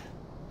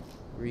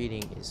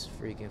 Reading is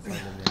freaking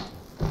fundamental.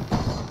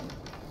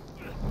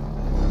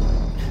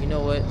 You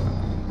know what?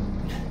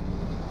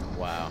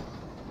 Wow.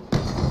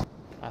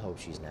 I hope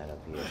she's not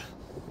up here.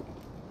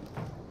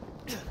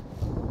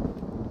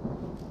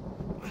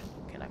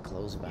 Can I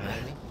close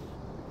behind me?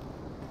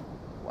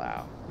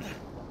 Wow.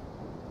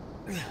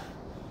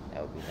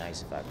 That would be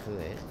nice if I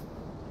could.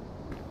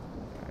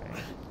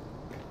 Alright.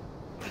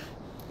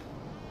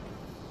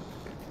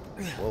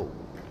 Whoa.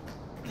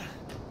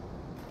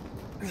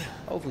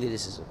 Hopefully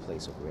this is a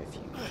place of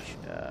refuge.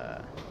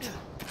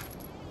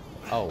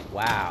 Oh,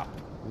 wow.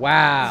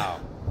 Wow,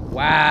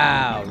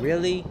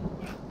 really?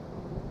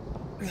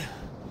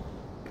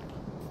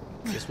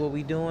 This what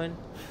we doing?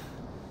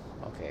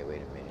 Okay,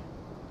 wait a minute.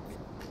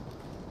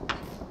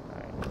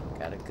 Alright,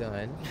 got a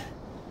gun.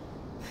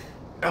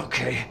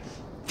 Okay,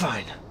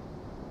 fine.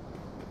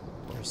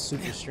 Her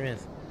super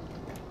strength.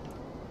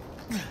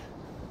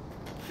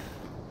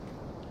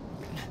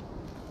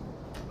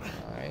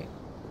 Alright.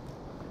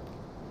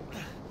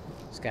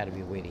 There's gotta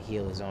be a way to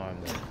heal his arm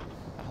though.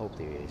 I hope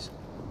there is.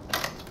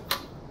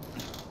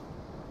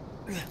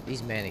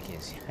 These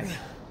mannequins.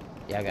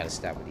 Y'all gotta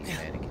stop with these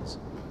mannequins.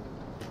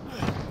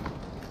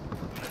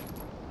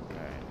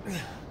 Alright.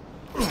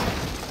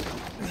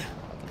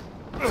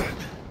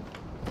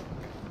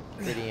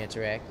 Pretty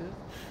interactive.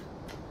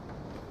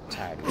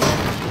 Tired of it.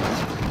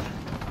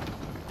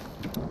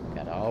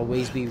 Gotta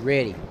always be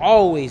ready.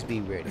 Always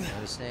be ready. You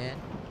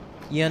understand?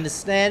 You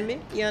understand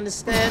me? You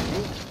understand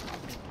me?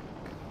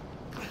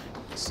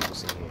 Let's see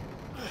what's in here.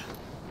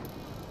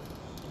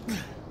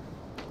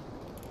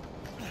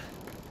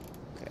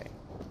 Okay.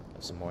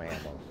 more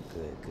ammo.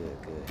 Good, good,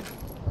 good.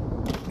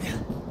 I'm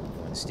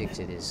going to stick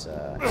to this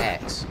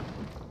axe.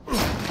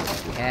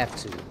 If we have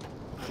to,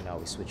 we can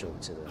always switch over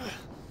to the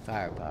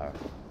firepower.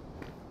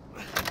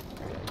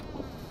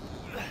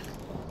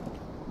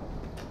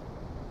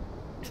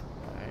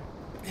 Alright.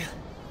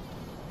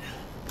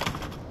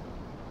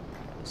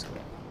 Let's go.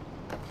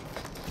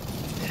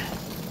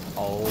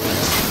 Oh!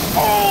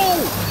 Oh!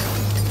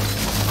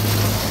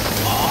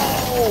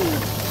 Oh!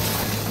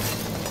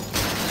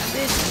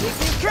 This chick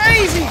is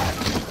crazy!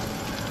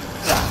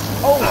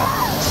 Oh!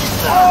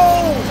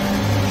 Oh!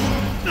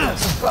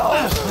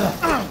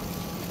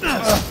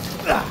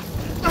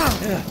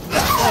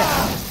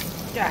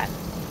 God.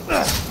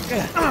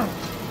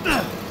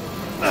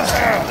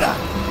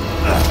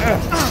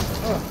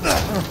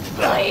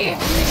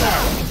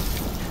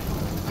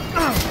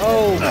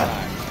 Oh my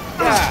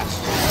gosh.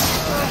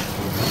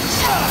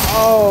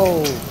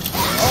 Oh.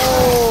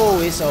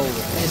 Oh, it's over.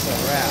 It's a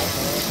wrap.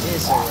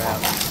 It's a wrap.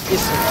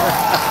 It's a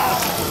wrap.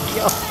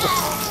 Yo.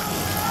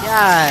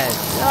 God.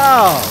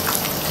 Oh.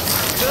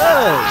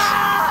 Good.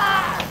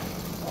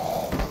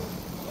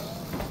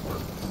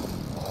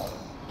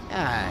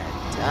 God.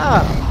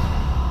 Oh.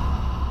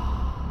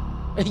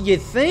 You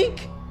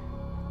think?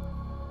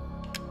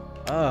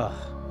 Well,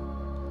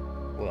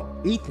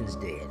 Ethan's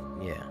dead.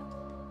 Yeah.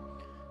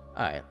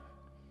 Alright.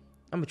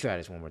 I'm gonna try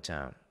this one more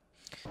time.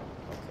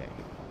 Okay.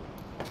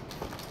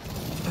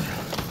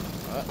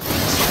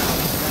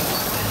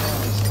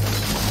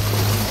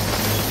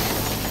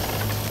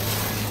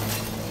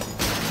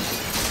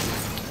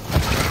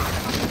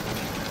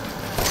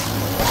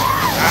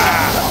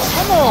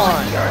 Come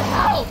on! Your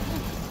help!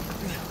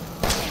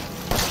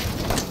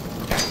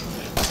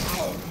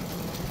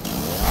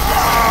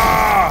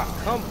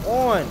 Come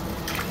on!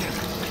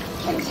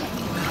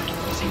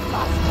 She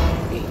must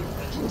be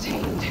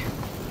contained.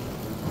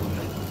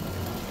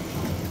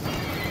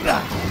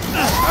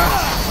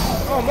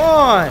 Come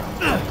on!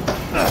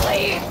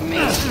 Leave me!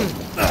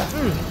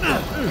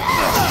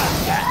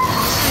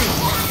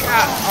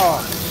 Oh,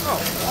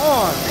 come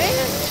on,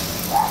 man!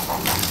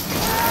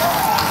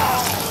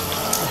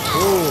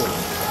 Ooh.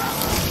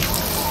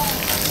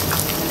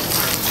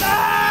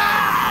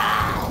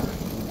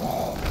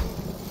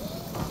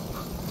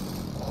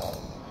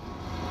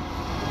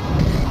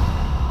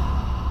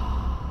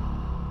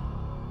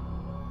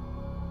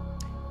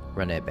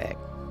 Run that back.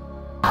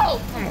 Oh.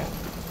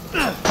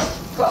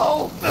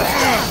 Go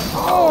back.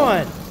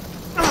 On.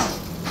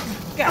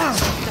 God.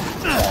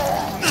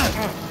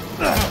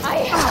 I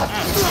have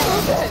to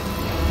prove it.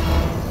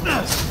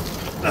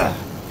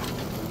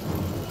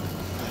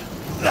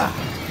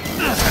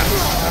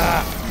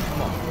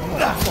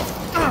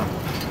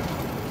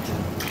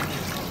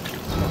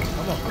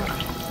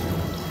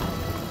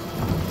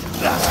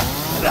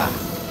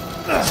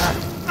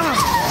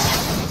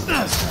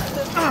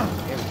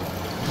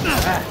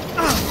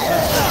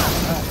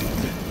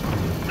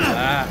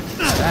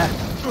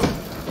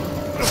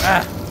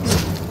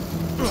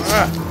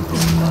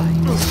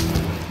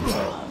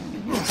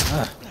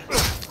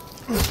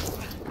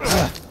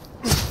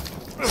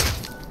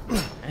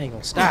 I ain't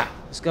gonna stop.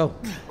 Let's go.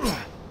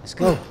 Let's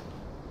go.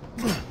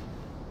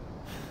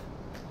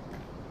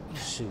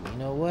 Shoot, you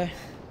know what?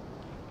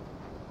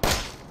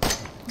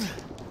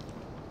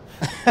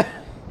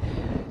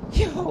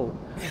 Yo,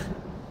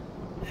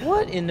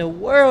 what in the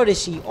world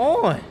is she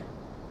on?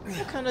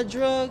 What kind of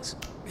drugs?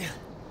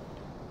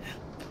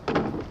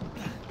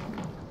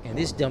 And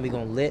this dummy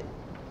gonna let.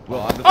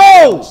 Well,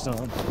 oh!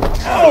 Son.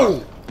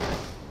 Oh!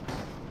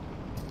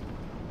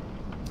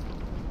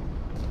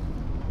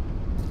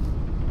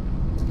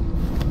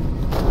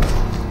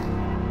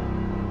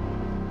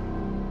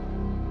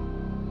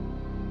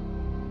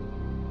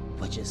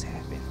 What just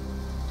happened?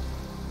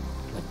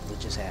 What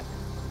just happened?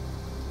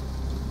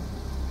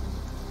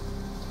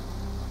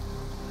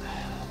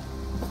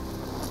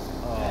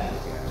 Oh my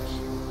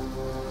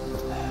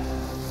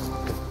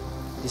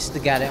gosh. This is the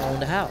guy that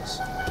owned the house.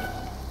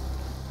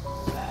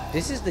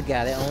 This is the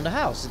guy that owned the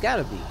house. It's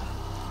gotta be.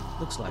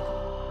 Looks like him.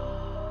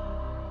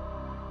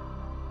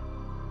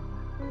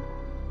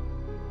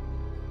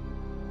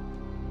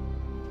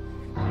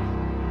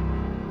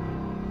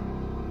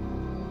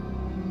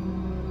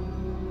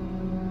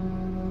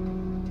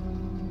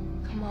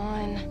 Come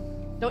on.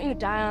 Don't you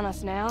die on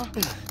us now.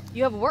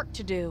 You have work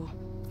to do.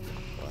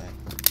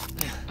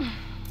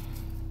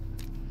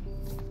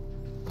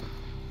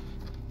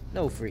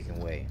 No freaking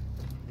way.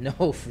 No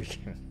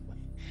freaking way.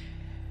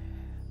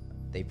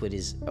 They put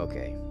his...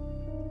 Okay.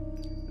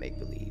 Make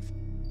believe.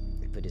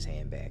 They put his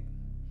hand back.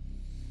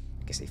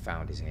 I guess they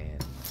found his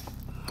hand.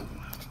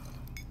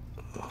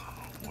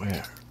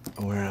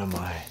 Where am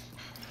I?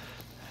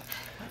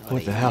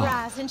 What the hell?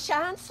 Rise and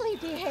shine,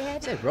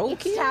 sleepyhead. Is that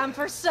roadkill? It's time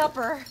for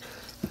supper.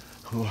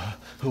 Who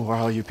are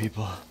all you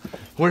people?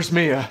 Where's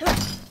Mia?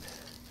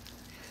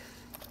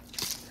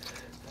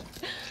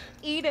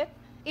 Eat it.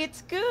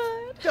 It's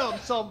good. Dumb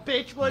son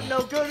bitch wasn't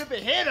no good if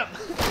it hit him.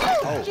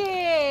 Oh.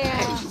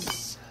 Yeah.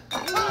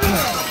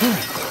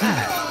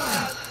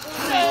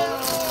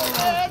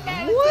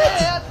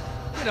 What?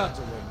 Get out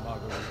the way,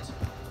 Marguerite.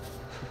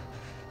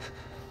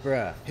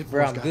 Bruh, Hit bruh,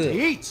 boy's I'm got good. to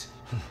eat.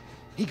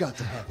 He got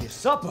to have his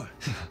supper.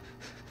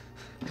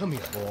 Come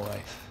here,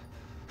 boy.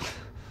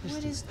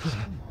 What is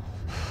that?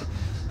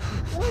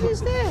 What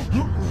is that?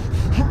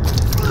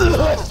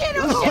 Oh shit,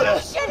 oh shit, oh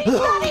shit! He's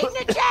not eating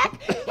it, Jack!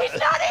 He's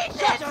not eating it!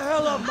 Shut the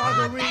hell up,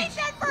 Marguerite! I made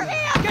that for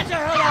him! Get the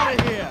hell out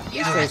of here!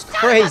 You This is son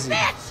crazy. Of a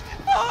bitch!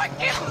 Oh, I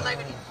can't believe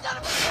it! You son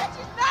of a bitch!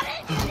 He's not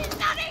eating it! He's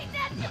not eating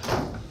it!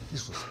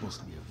 This was supposed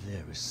to be a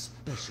very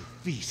special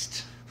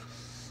feast.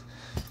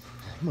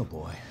 Come on,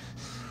 boy.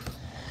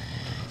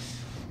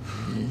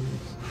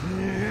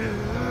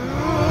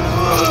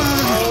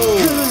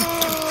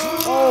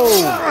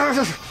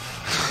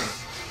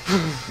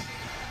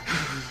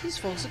 These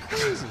folks are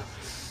crazy.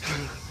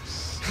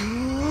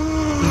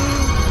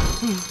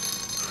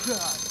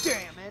 God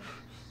damn it!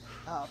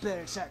 I bet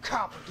it's that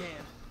cop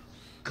again.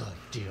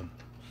 Goddamn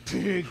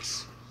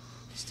pigs.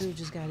 Still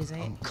just got his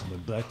hand. I'm coming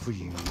back for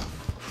you.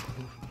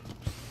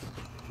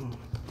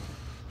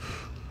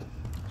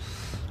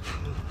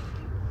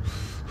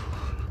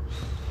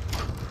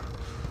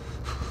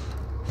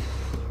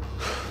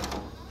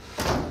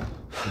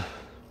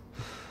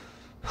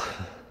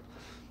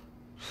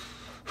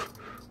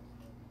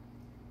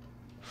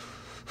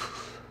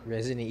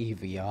 Resident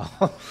Evil,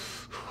 y'all.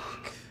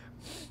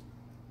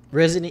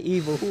 Resident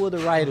Evil. Who are the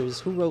writers?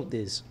 Who wrote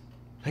this?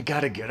 I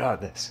gotta get out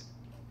of this.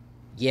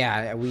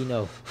 Yeah, we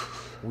know.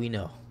 We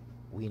know.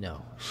 We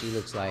know. She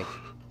looks like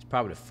it's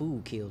probably the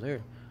food killed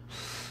her.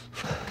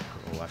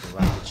 Oh, I can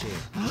rock the chair.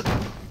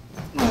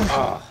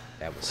 Oh,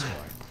 that was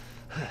smart.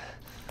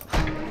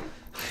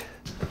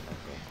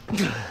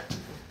 Okay.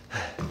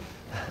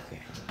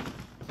 Okay.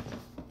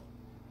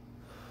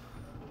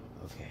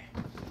 Okay.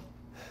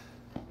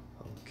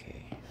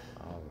 Okay.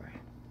 All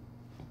right.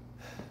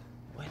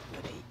 What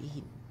were they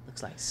eating?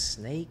 Looks like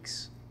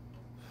snakes.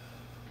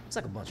 Looks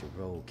like a bunch of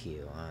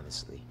roadkill,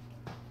 honestly.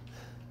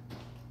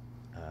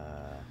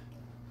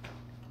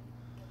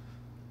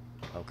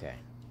 Okay.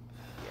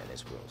 Yeah,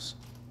 that's gross.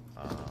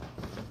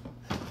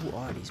 Who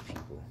are these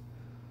people?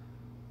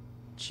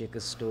 Chica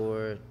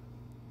store.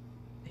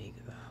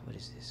 What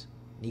is this?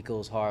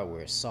 Nico's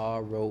Hardware. Saw,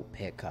 rope,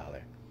 pet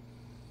collar.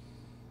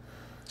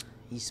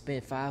 He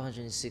spent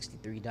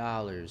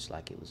 $563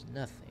 like it was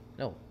nothing.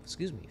 No,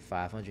 excuse me,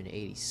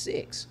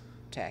 $586,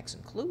 tax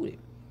included.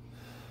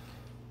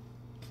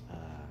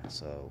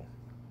 So,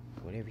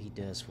 whatever he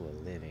does for a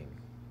living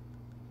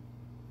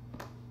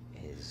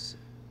is...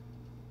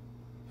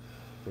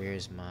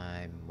 Where's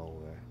my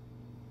mower?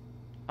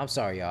 I'm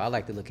sorry, y'all. I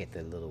like to look at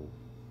the little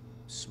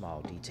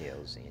small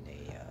details in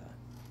a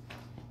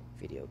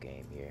video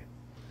game here.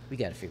 We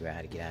gotta figure out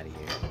how to get out of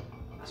here.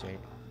 So,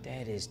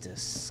 that is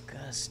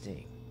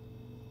disgusting.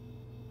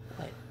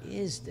 What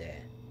is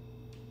that?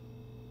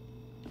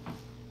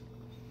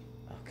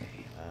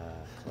 Okay,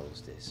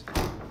 close this.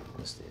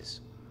 What's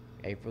this?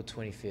 April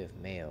 25th,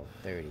 male,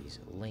 30s,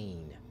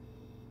 lean.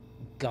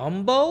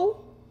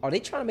 Gumbo? Are they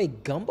trying to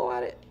make gumbo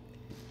out of it?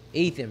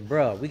 Ethan,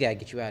 bro, we gotta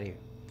get you out of here.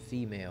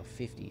 Female,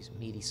 50s,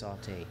 meaty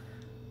saute.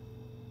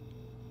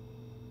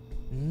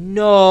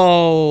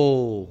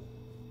 No!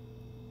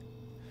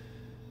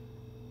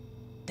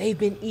 They've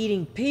been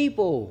eating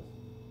people.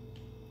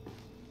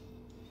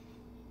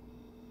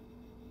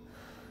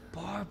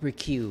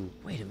 Barbecue.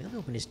 Wait a minute, let me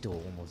open this door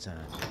one more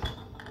time.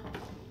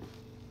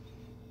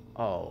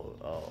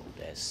 Oh,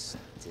 this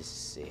is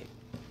sick.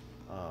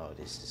 Oh,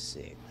 this is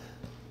sick.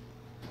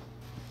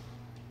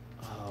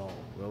 Oh,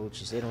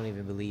 roaches. They don't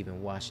even believe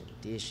in washing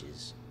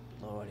dishes.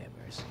 Lord have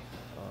mercy.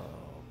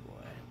 Oh,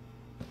 boy.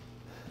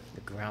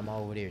 The grandma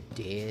over there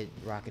dead,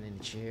 rocking in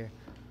the chair.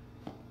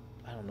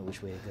 I don't know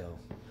which way to go.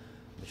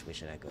 Which way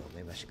should I go?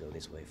 Maybe I should go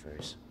this way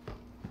first.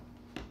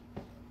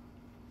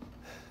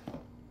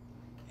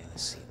 Yeah,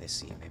 let's see.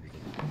 Maybe we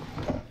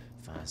can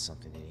find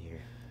something in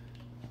here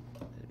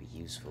that'll be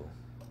useful.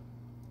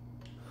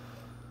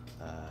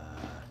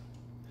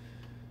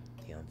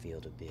 The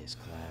Unveiled Abyss,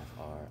 Clive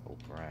R.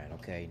 O'Brien.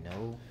 Okay,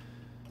 no.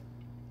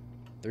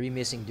 3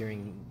 missing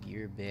during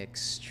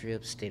Yearbec's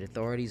trip. State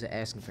authorities are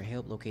asking for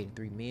help locating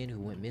 3 men who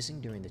went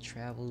missing during the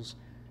travels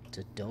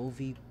to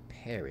Dovey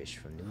Parish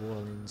from New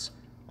Orleans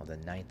on the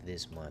 9th of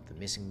this month. The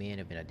missing men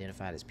have been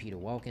identified as Peter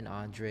Walken,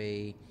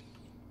 Andre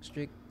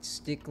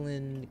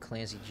Stickland,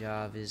 Clancy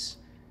Javis,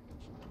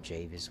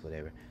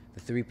 whatever.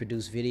 The 3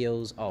 produced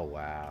videos. Oh,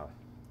 wow.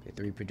 The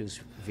 3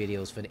 produced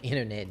videos for the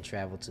internet and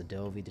traveled to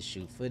Dovey to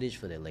shoot footage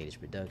for their latest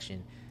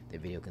production. The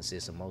video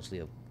consists of mostly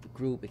a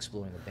group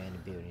exploring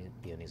abandoned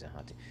buildings and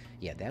hunting.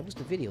 Yeah, that was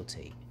the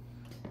videotape.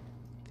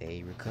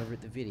 They recovered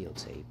the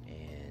videotape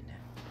and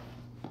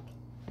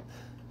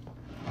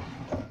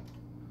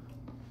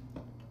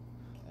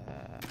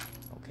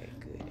okay,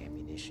 good.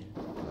 Ammunition.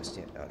 What's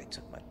that? Oh, they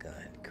took my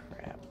gun.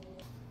 Crap.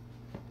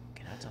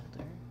 Can I talk to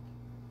her?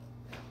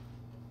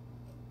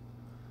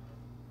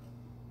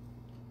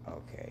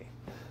 Okay.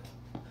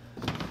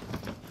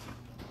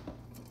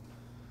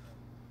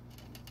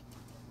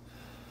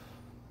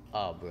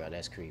 Oh, bro,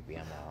 that's creepy.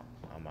 I'm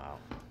out.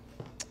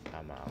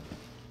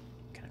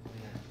 Can I go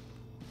here?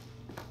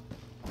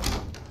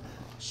 Oh,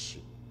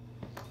 shoot.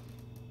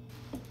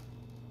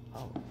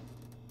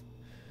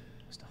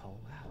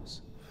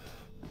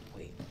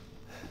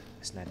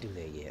 Let's not do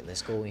that yet.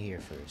 Let's go in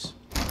here first.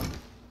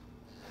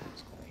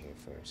 Let's go in here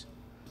first.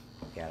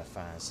 Gotta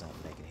find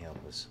something that can help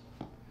us.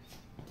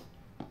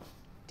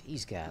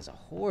 These guys are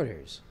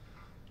hoarders.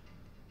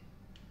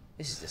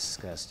 This is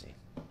disgusting.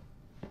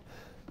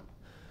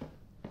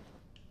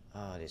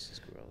 Oh, this is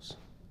gross.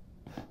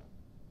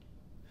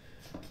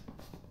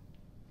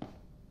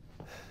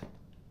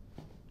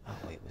 Oh,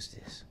 wait, what's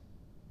this?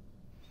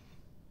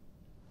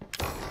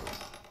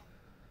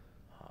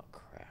 Oh,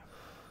 crap.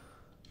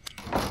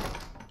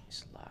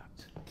 It's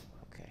locked.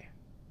 Okay.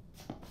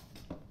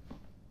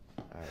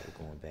 Alright, we're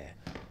going back.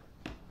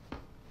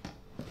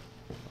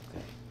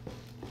 Okay.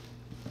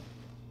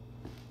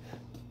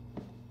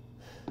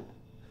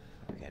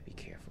 We gotta be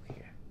careful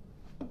here.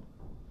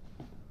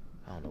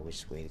 I don't know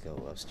which way to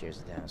go, upstairs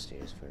or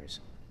downstairs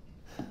first.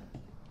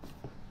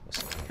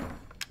 What's in here?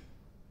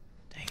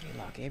 Dang, they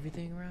lock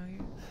everything around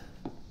here?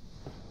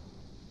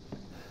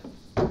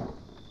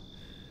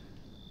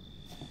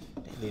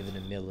 They live in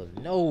the middle of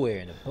nowhere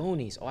in the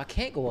boonies. Oh, I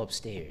can't go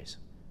upstairs.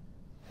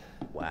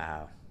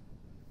 Wow.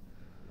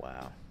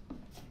 Wow.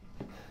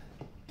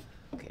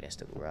 Okay, that's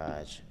the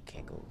garage.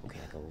 Can't go.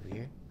 Can I go over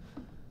here?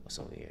 What's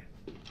over here?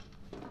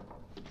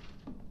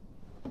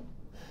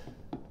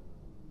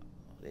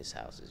 This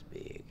house is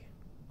big.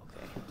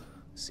 Okay,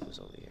 let's see what's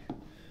over here.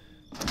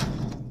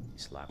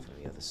 It's locked from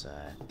the other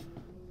side.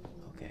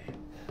 Okay.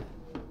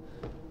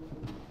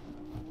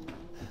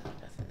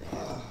 Nothing there.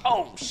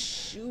 Oh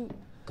shoot!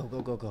 Go,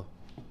 go, go, go.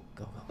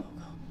 Go, go, go,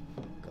 go.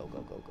 Go,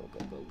 go, go, go, go,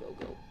 go, go,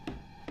 go.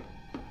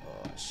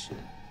 Oh shoot.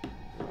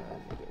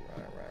 Run, nigga,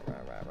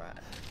 run.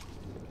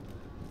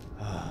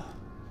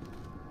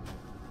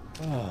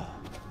 Oh.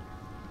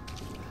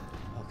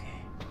 Okay.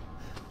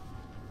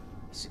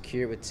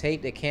 Secured with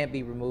tape that can't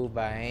be removed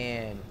by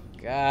hand.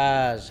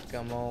 Gosh,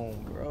 come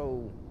on,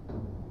 bro.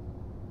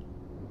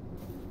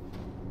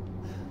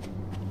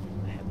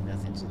 I have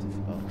nothing to do.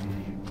 Okay.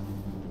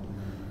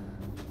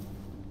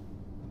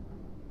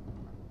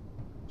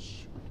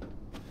 Shoot.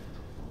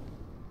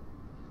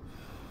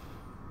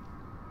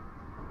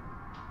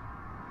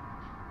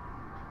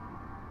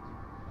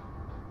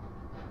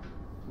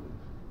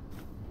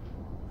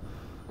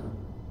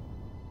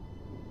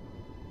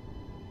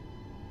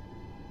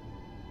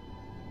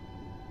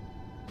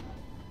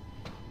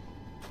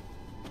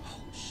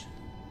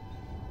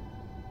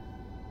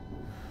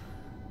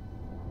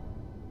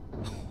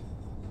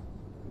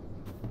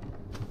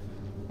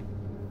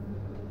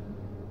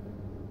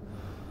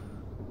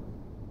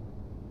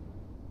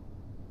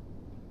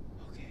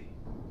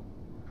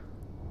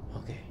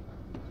 Okay.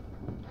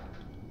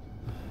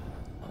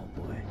 Oh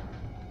boy.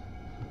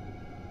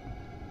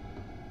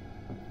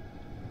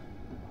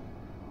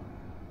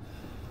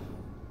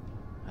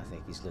 I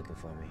think he's looking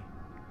for me.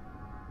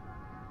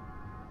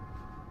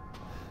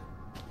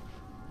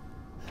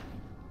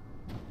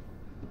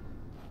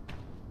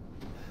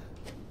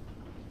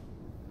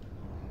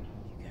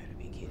 You gotta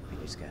be kidding me.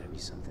 There's gotta be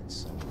something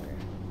somewhere.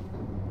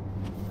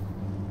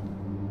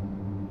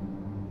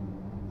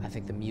 I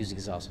think the music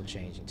is also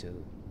changing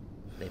too.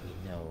 Let me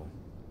know.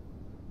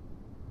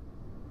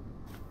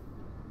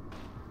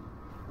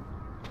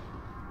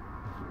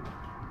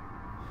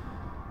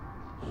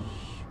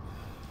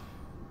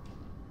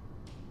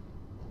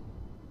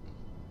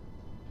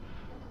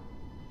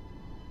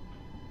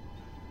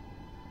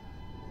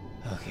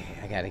 Okay,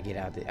 I gotta get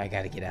out. I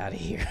gotta get out of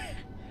here.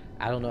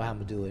 I don't know how I'm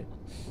gonna do it.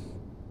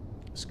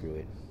 Screw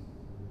it.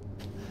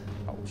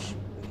 Oh shoot.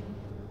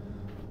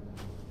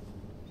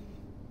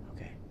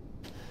 Okay.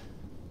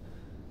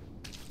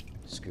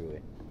 Screw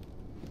it.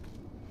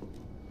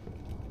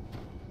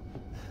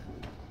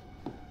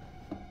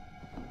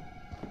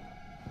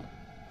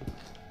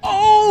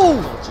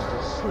 Oh!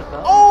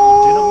 Oh!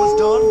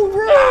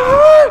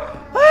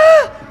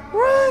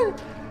 Run!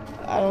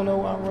 I don't know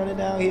why I'm running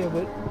down here,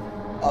 but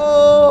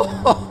oh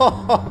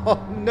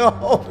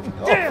no!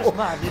 Damn,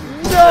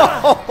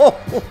 No!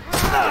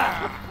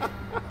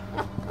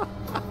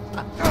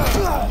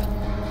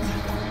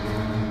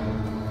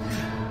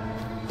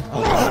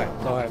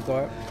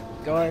 Oh,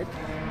 go ahead.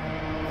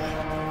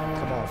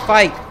 Come on,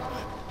 fight!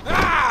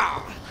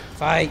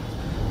 Fight!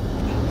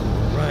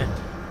 Run!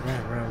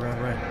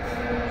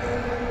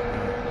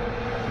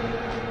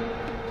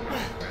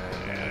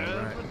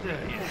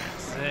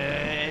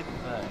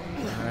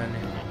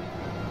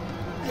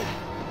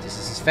 This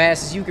is as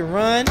fast as you can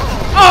run.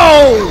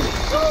 Oh!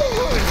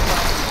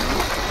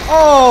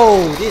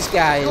 Oh, this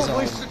guy is on.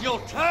 Wasted your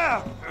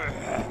time.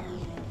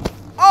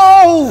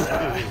 Oh!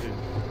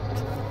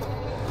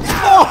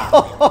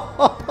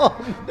 Oh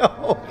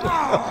no!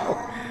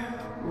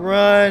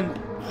 Run!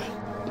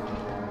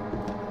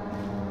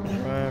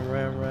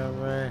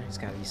 Run! It's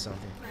gotta be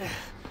something.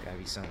 Gotta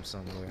be something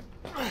somewhere.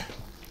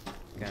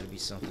 Gotta be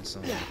something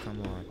somewhere.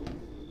 Come on.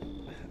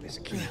 There's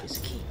a key.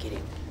 Get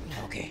it.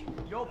 Okay.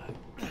 Yo,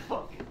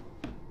 fuck it.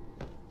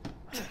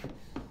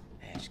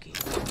 Ash key.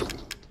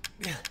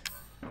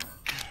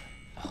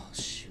 Oh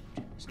shoot.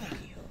 There's no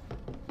keyhole.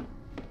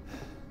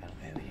 I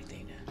don't have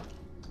anything now.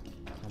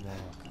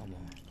 Come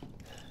on.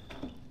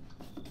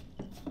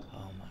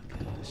 Oh my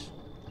gosh.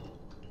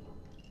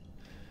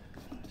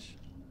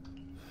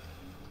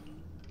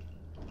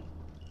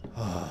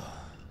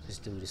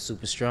 dude is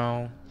super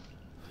strong.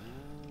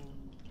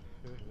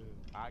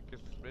 I can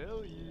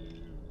smell you.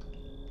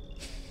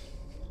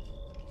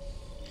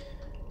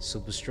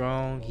 Super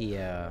strong. He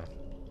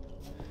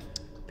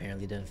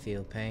apparently doesn't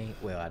feel pain.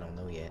 Well, I don't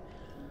know yet.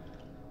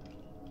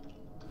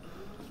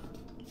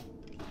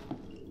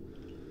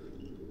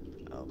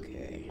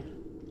 Okay.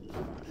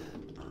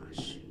 Oh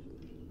shoot.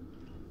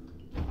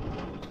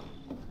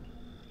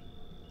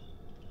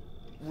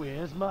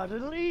 Where's my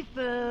little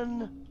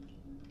Ethan?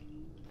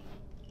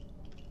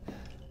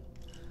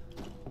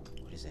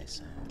 What is that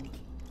sound?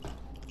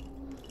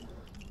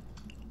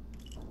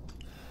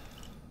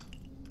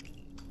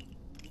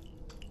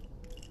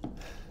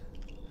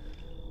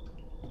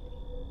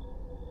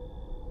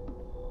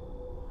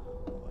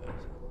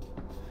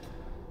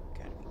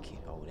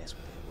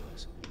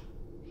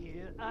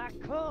 I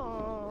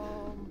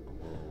come.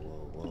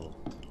 Whoa.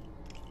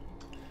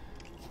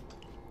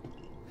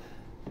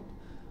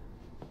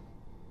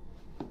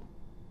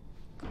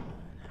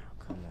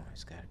 Come on,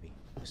 it's gotta be.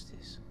 What's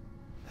this?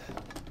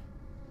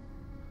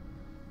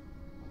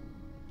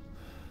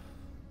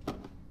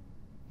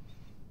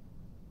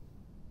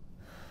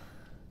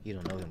 You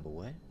don't know him, but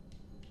what?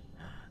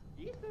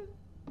 Ethan.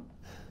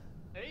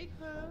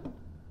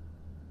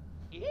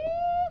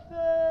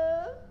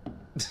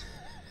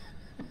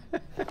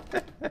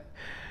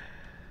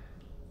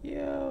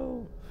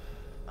 Yo.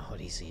 Oh,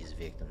 these see his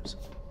victims.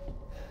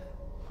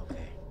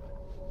 Okay.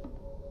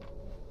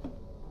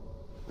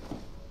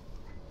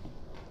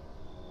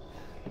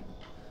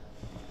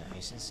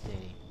 Nice and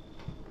steady.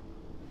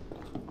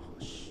 Oh,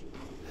 shoot.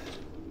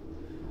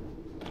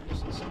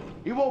 Nice and steady.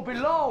 It won't be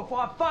long before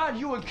I find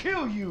you and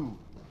kill you.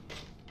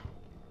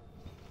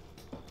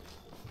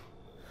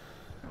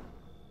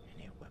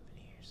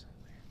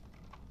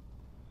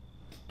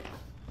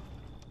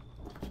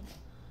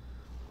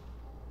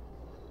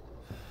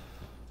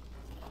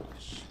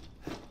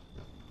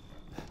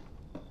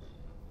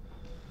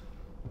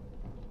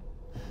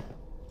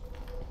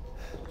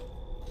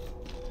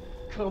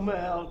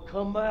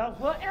 Come out,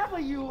 wherever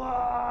you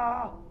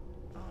are!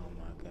 Oh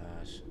my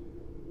gosh.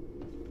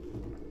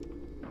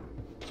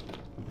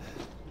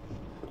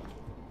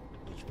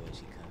 Which way is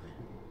he coming?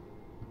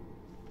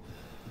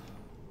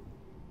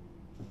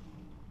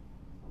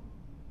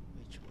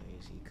 Which way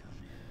is he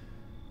coming?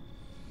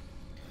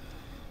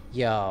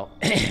 Yo,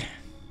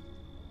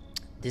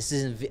 this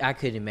isn't. I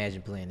couldn't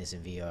imagine playing this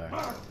in VR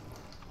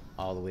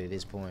all the way to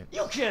this point.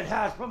 You can't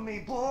hide from me,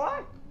 boy!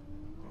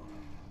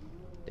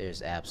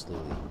 There's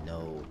absolutely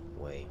no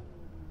way.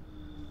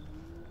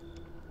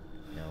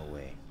 No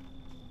way.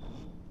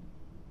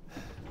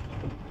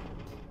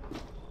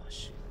 Oh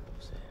shoot, what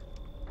was that?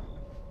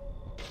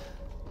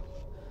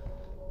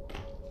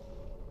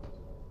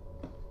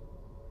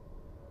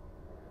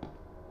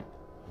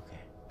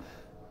 Okay.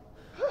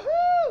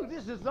 Woohoo!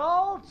 This is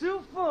all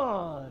too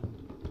fun!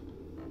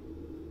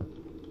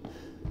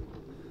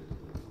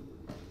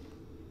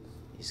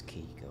 This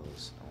key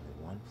goes only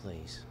one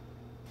place.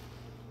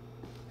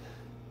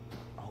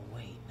 Oh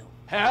wait, no.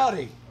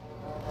 Howdy!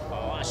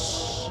 Oh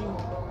shoot!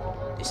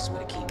 This is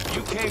where the key was.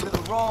 You came to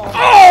the wrong.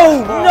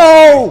 Oh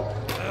no!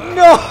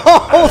 No!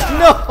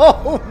 No!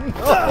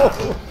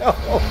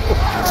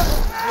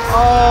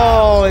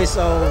 Oh, it's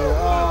over.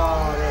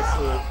 Oh, that's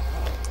it.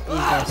 He's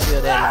gonna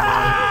steal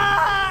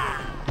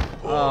that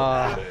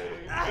money.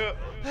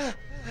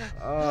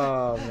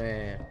 Oh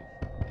man.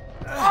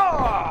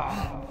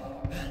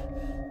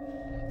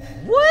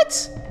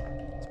 What?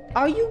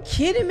 Are you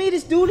kidding me?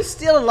 This dude is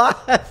still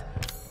alive.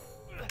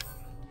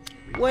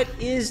 What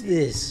is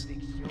this?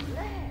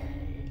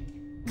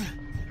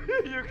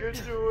 You can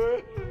do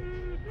it.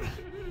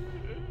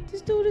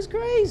 This dude is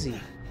crazy.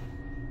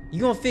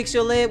 You gonna fix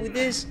your leg with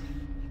this?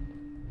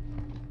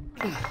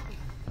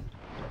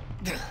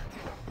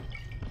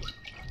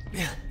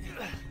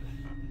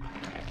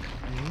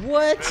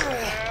 What?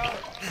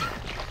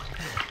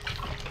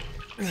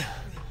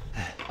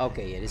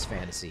 Okay, yeah, this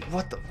fantasy.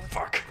 What the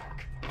fuck?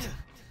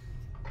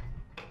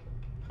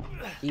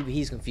 Even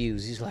he's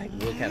confused. He's like,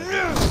 what kind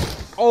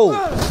of... Oh!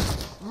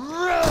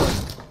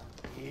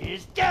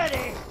 He's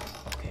daddy.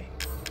 Okay.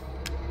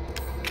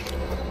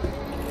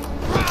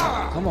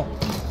 Come on.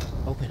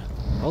 Open up.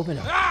 Open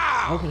up.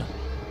 Open up.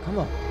 Come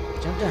on.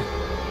 Jump down.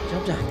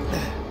 Jump down.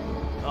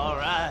 All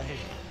right.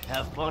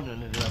 Have fun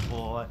in it,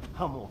 boy.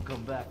 I'm gonna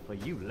come back for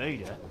you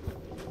later.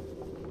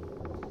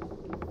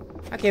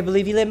 I can't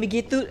believe he let me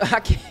get through.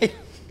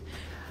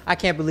 I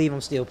can't believe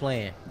I'm still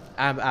playing.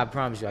 I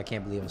promise you, I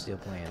can't believe I'm still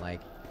playing. Like,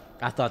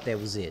 I thought that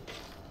was it.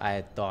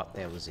 I thought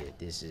that was it.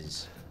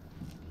 This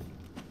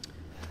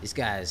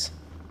guy's,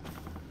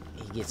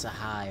 he gets a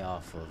high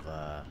off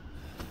of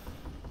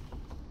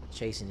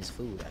chasing his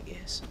food, I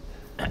guess.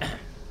 Wait,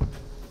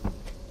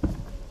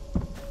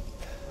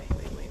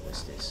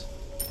 what's this?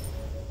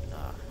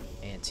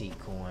 Antique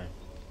coin.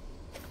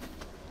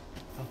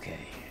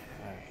 Okay,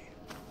 alright.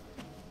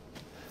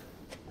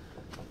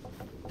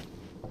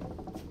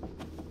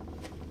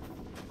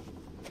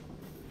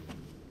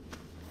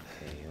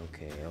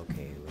 Okay,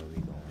 where are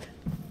we going?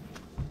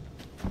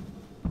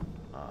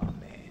 Oh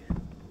man.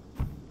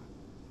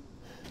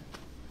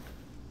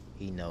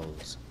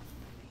 knows.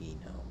 He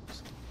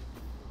knows.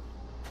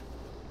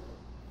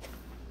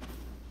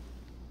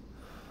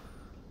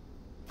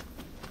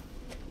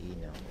 He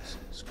knows.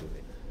 Screw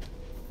it.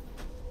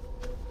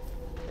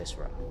 Let's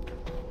rock.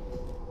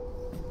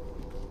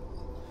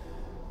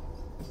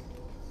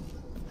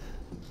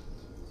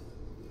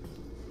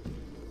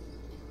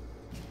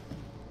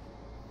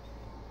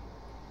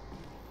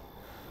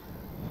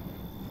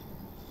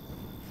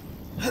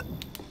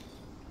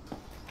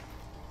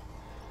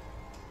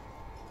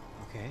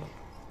 Okay.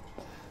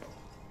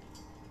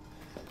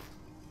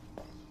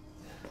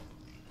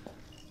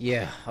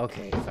 Yeah,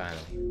 okay,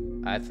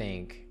 finally. I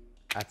think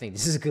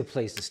this is a good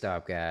place to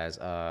stop, guys.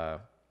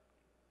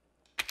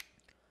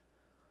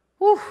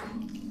 Whew.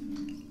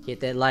 Hit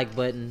that like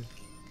button,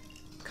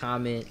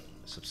 comment,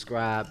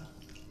 subscribe,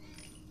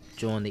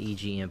 join the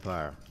EG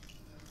Empire.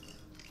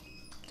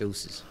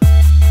 Deuces.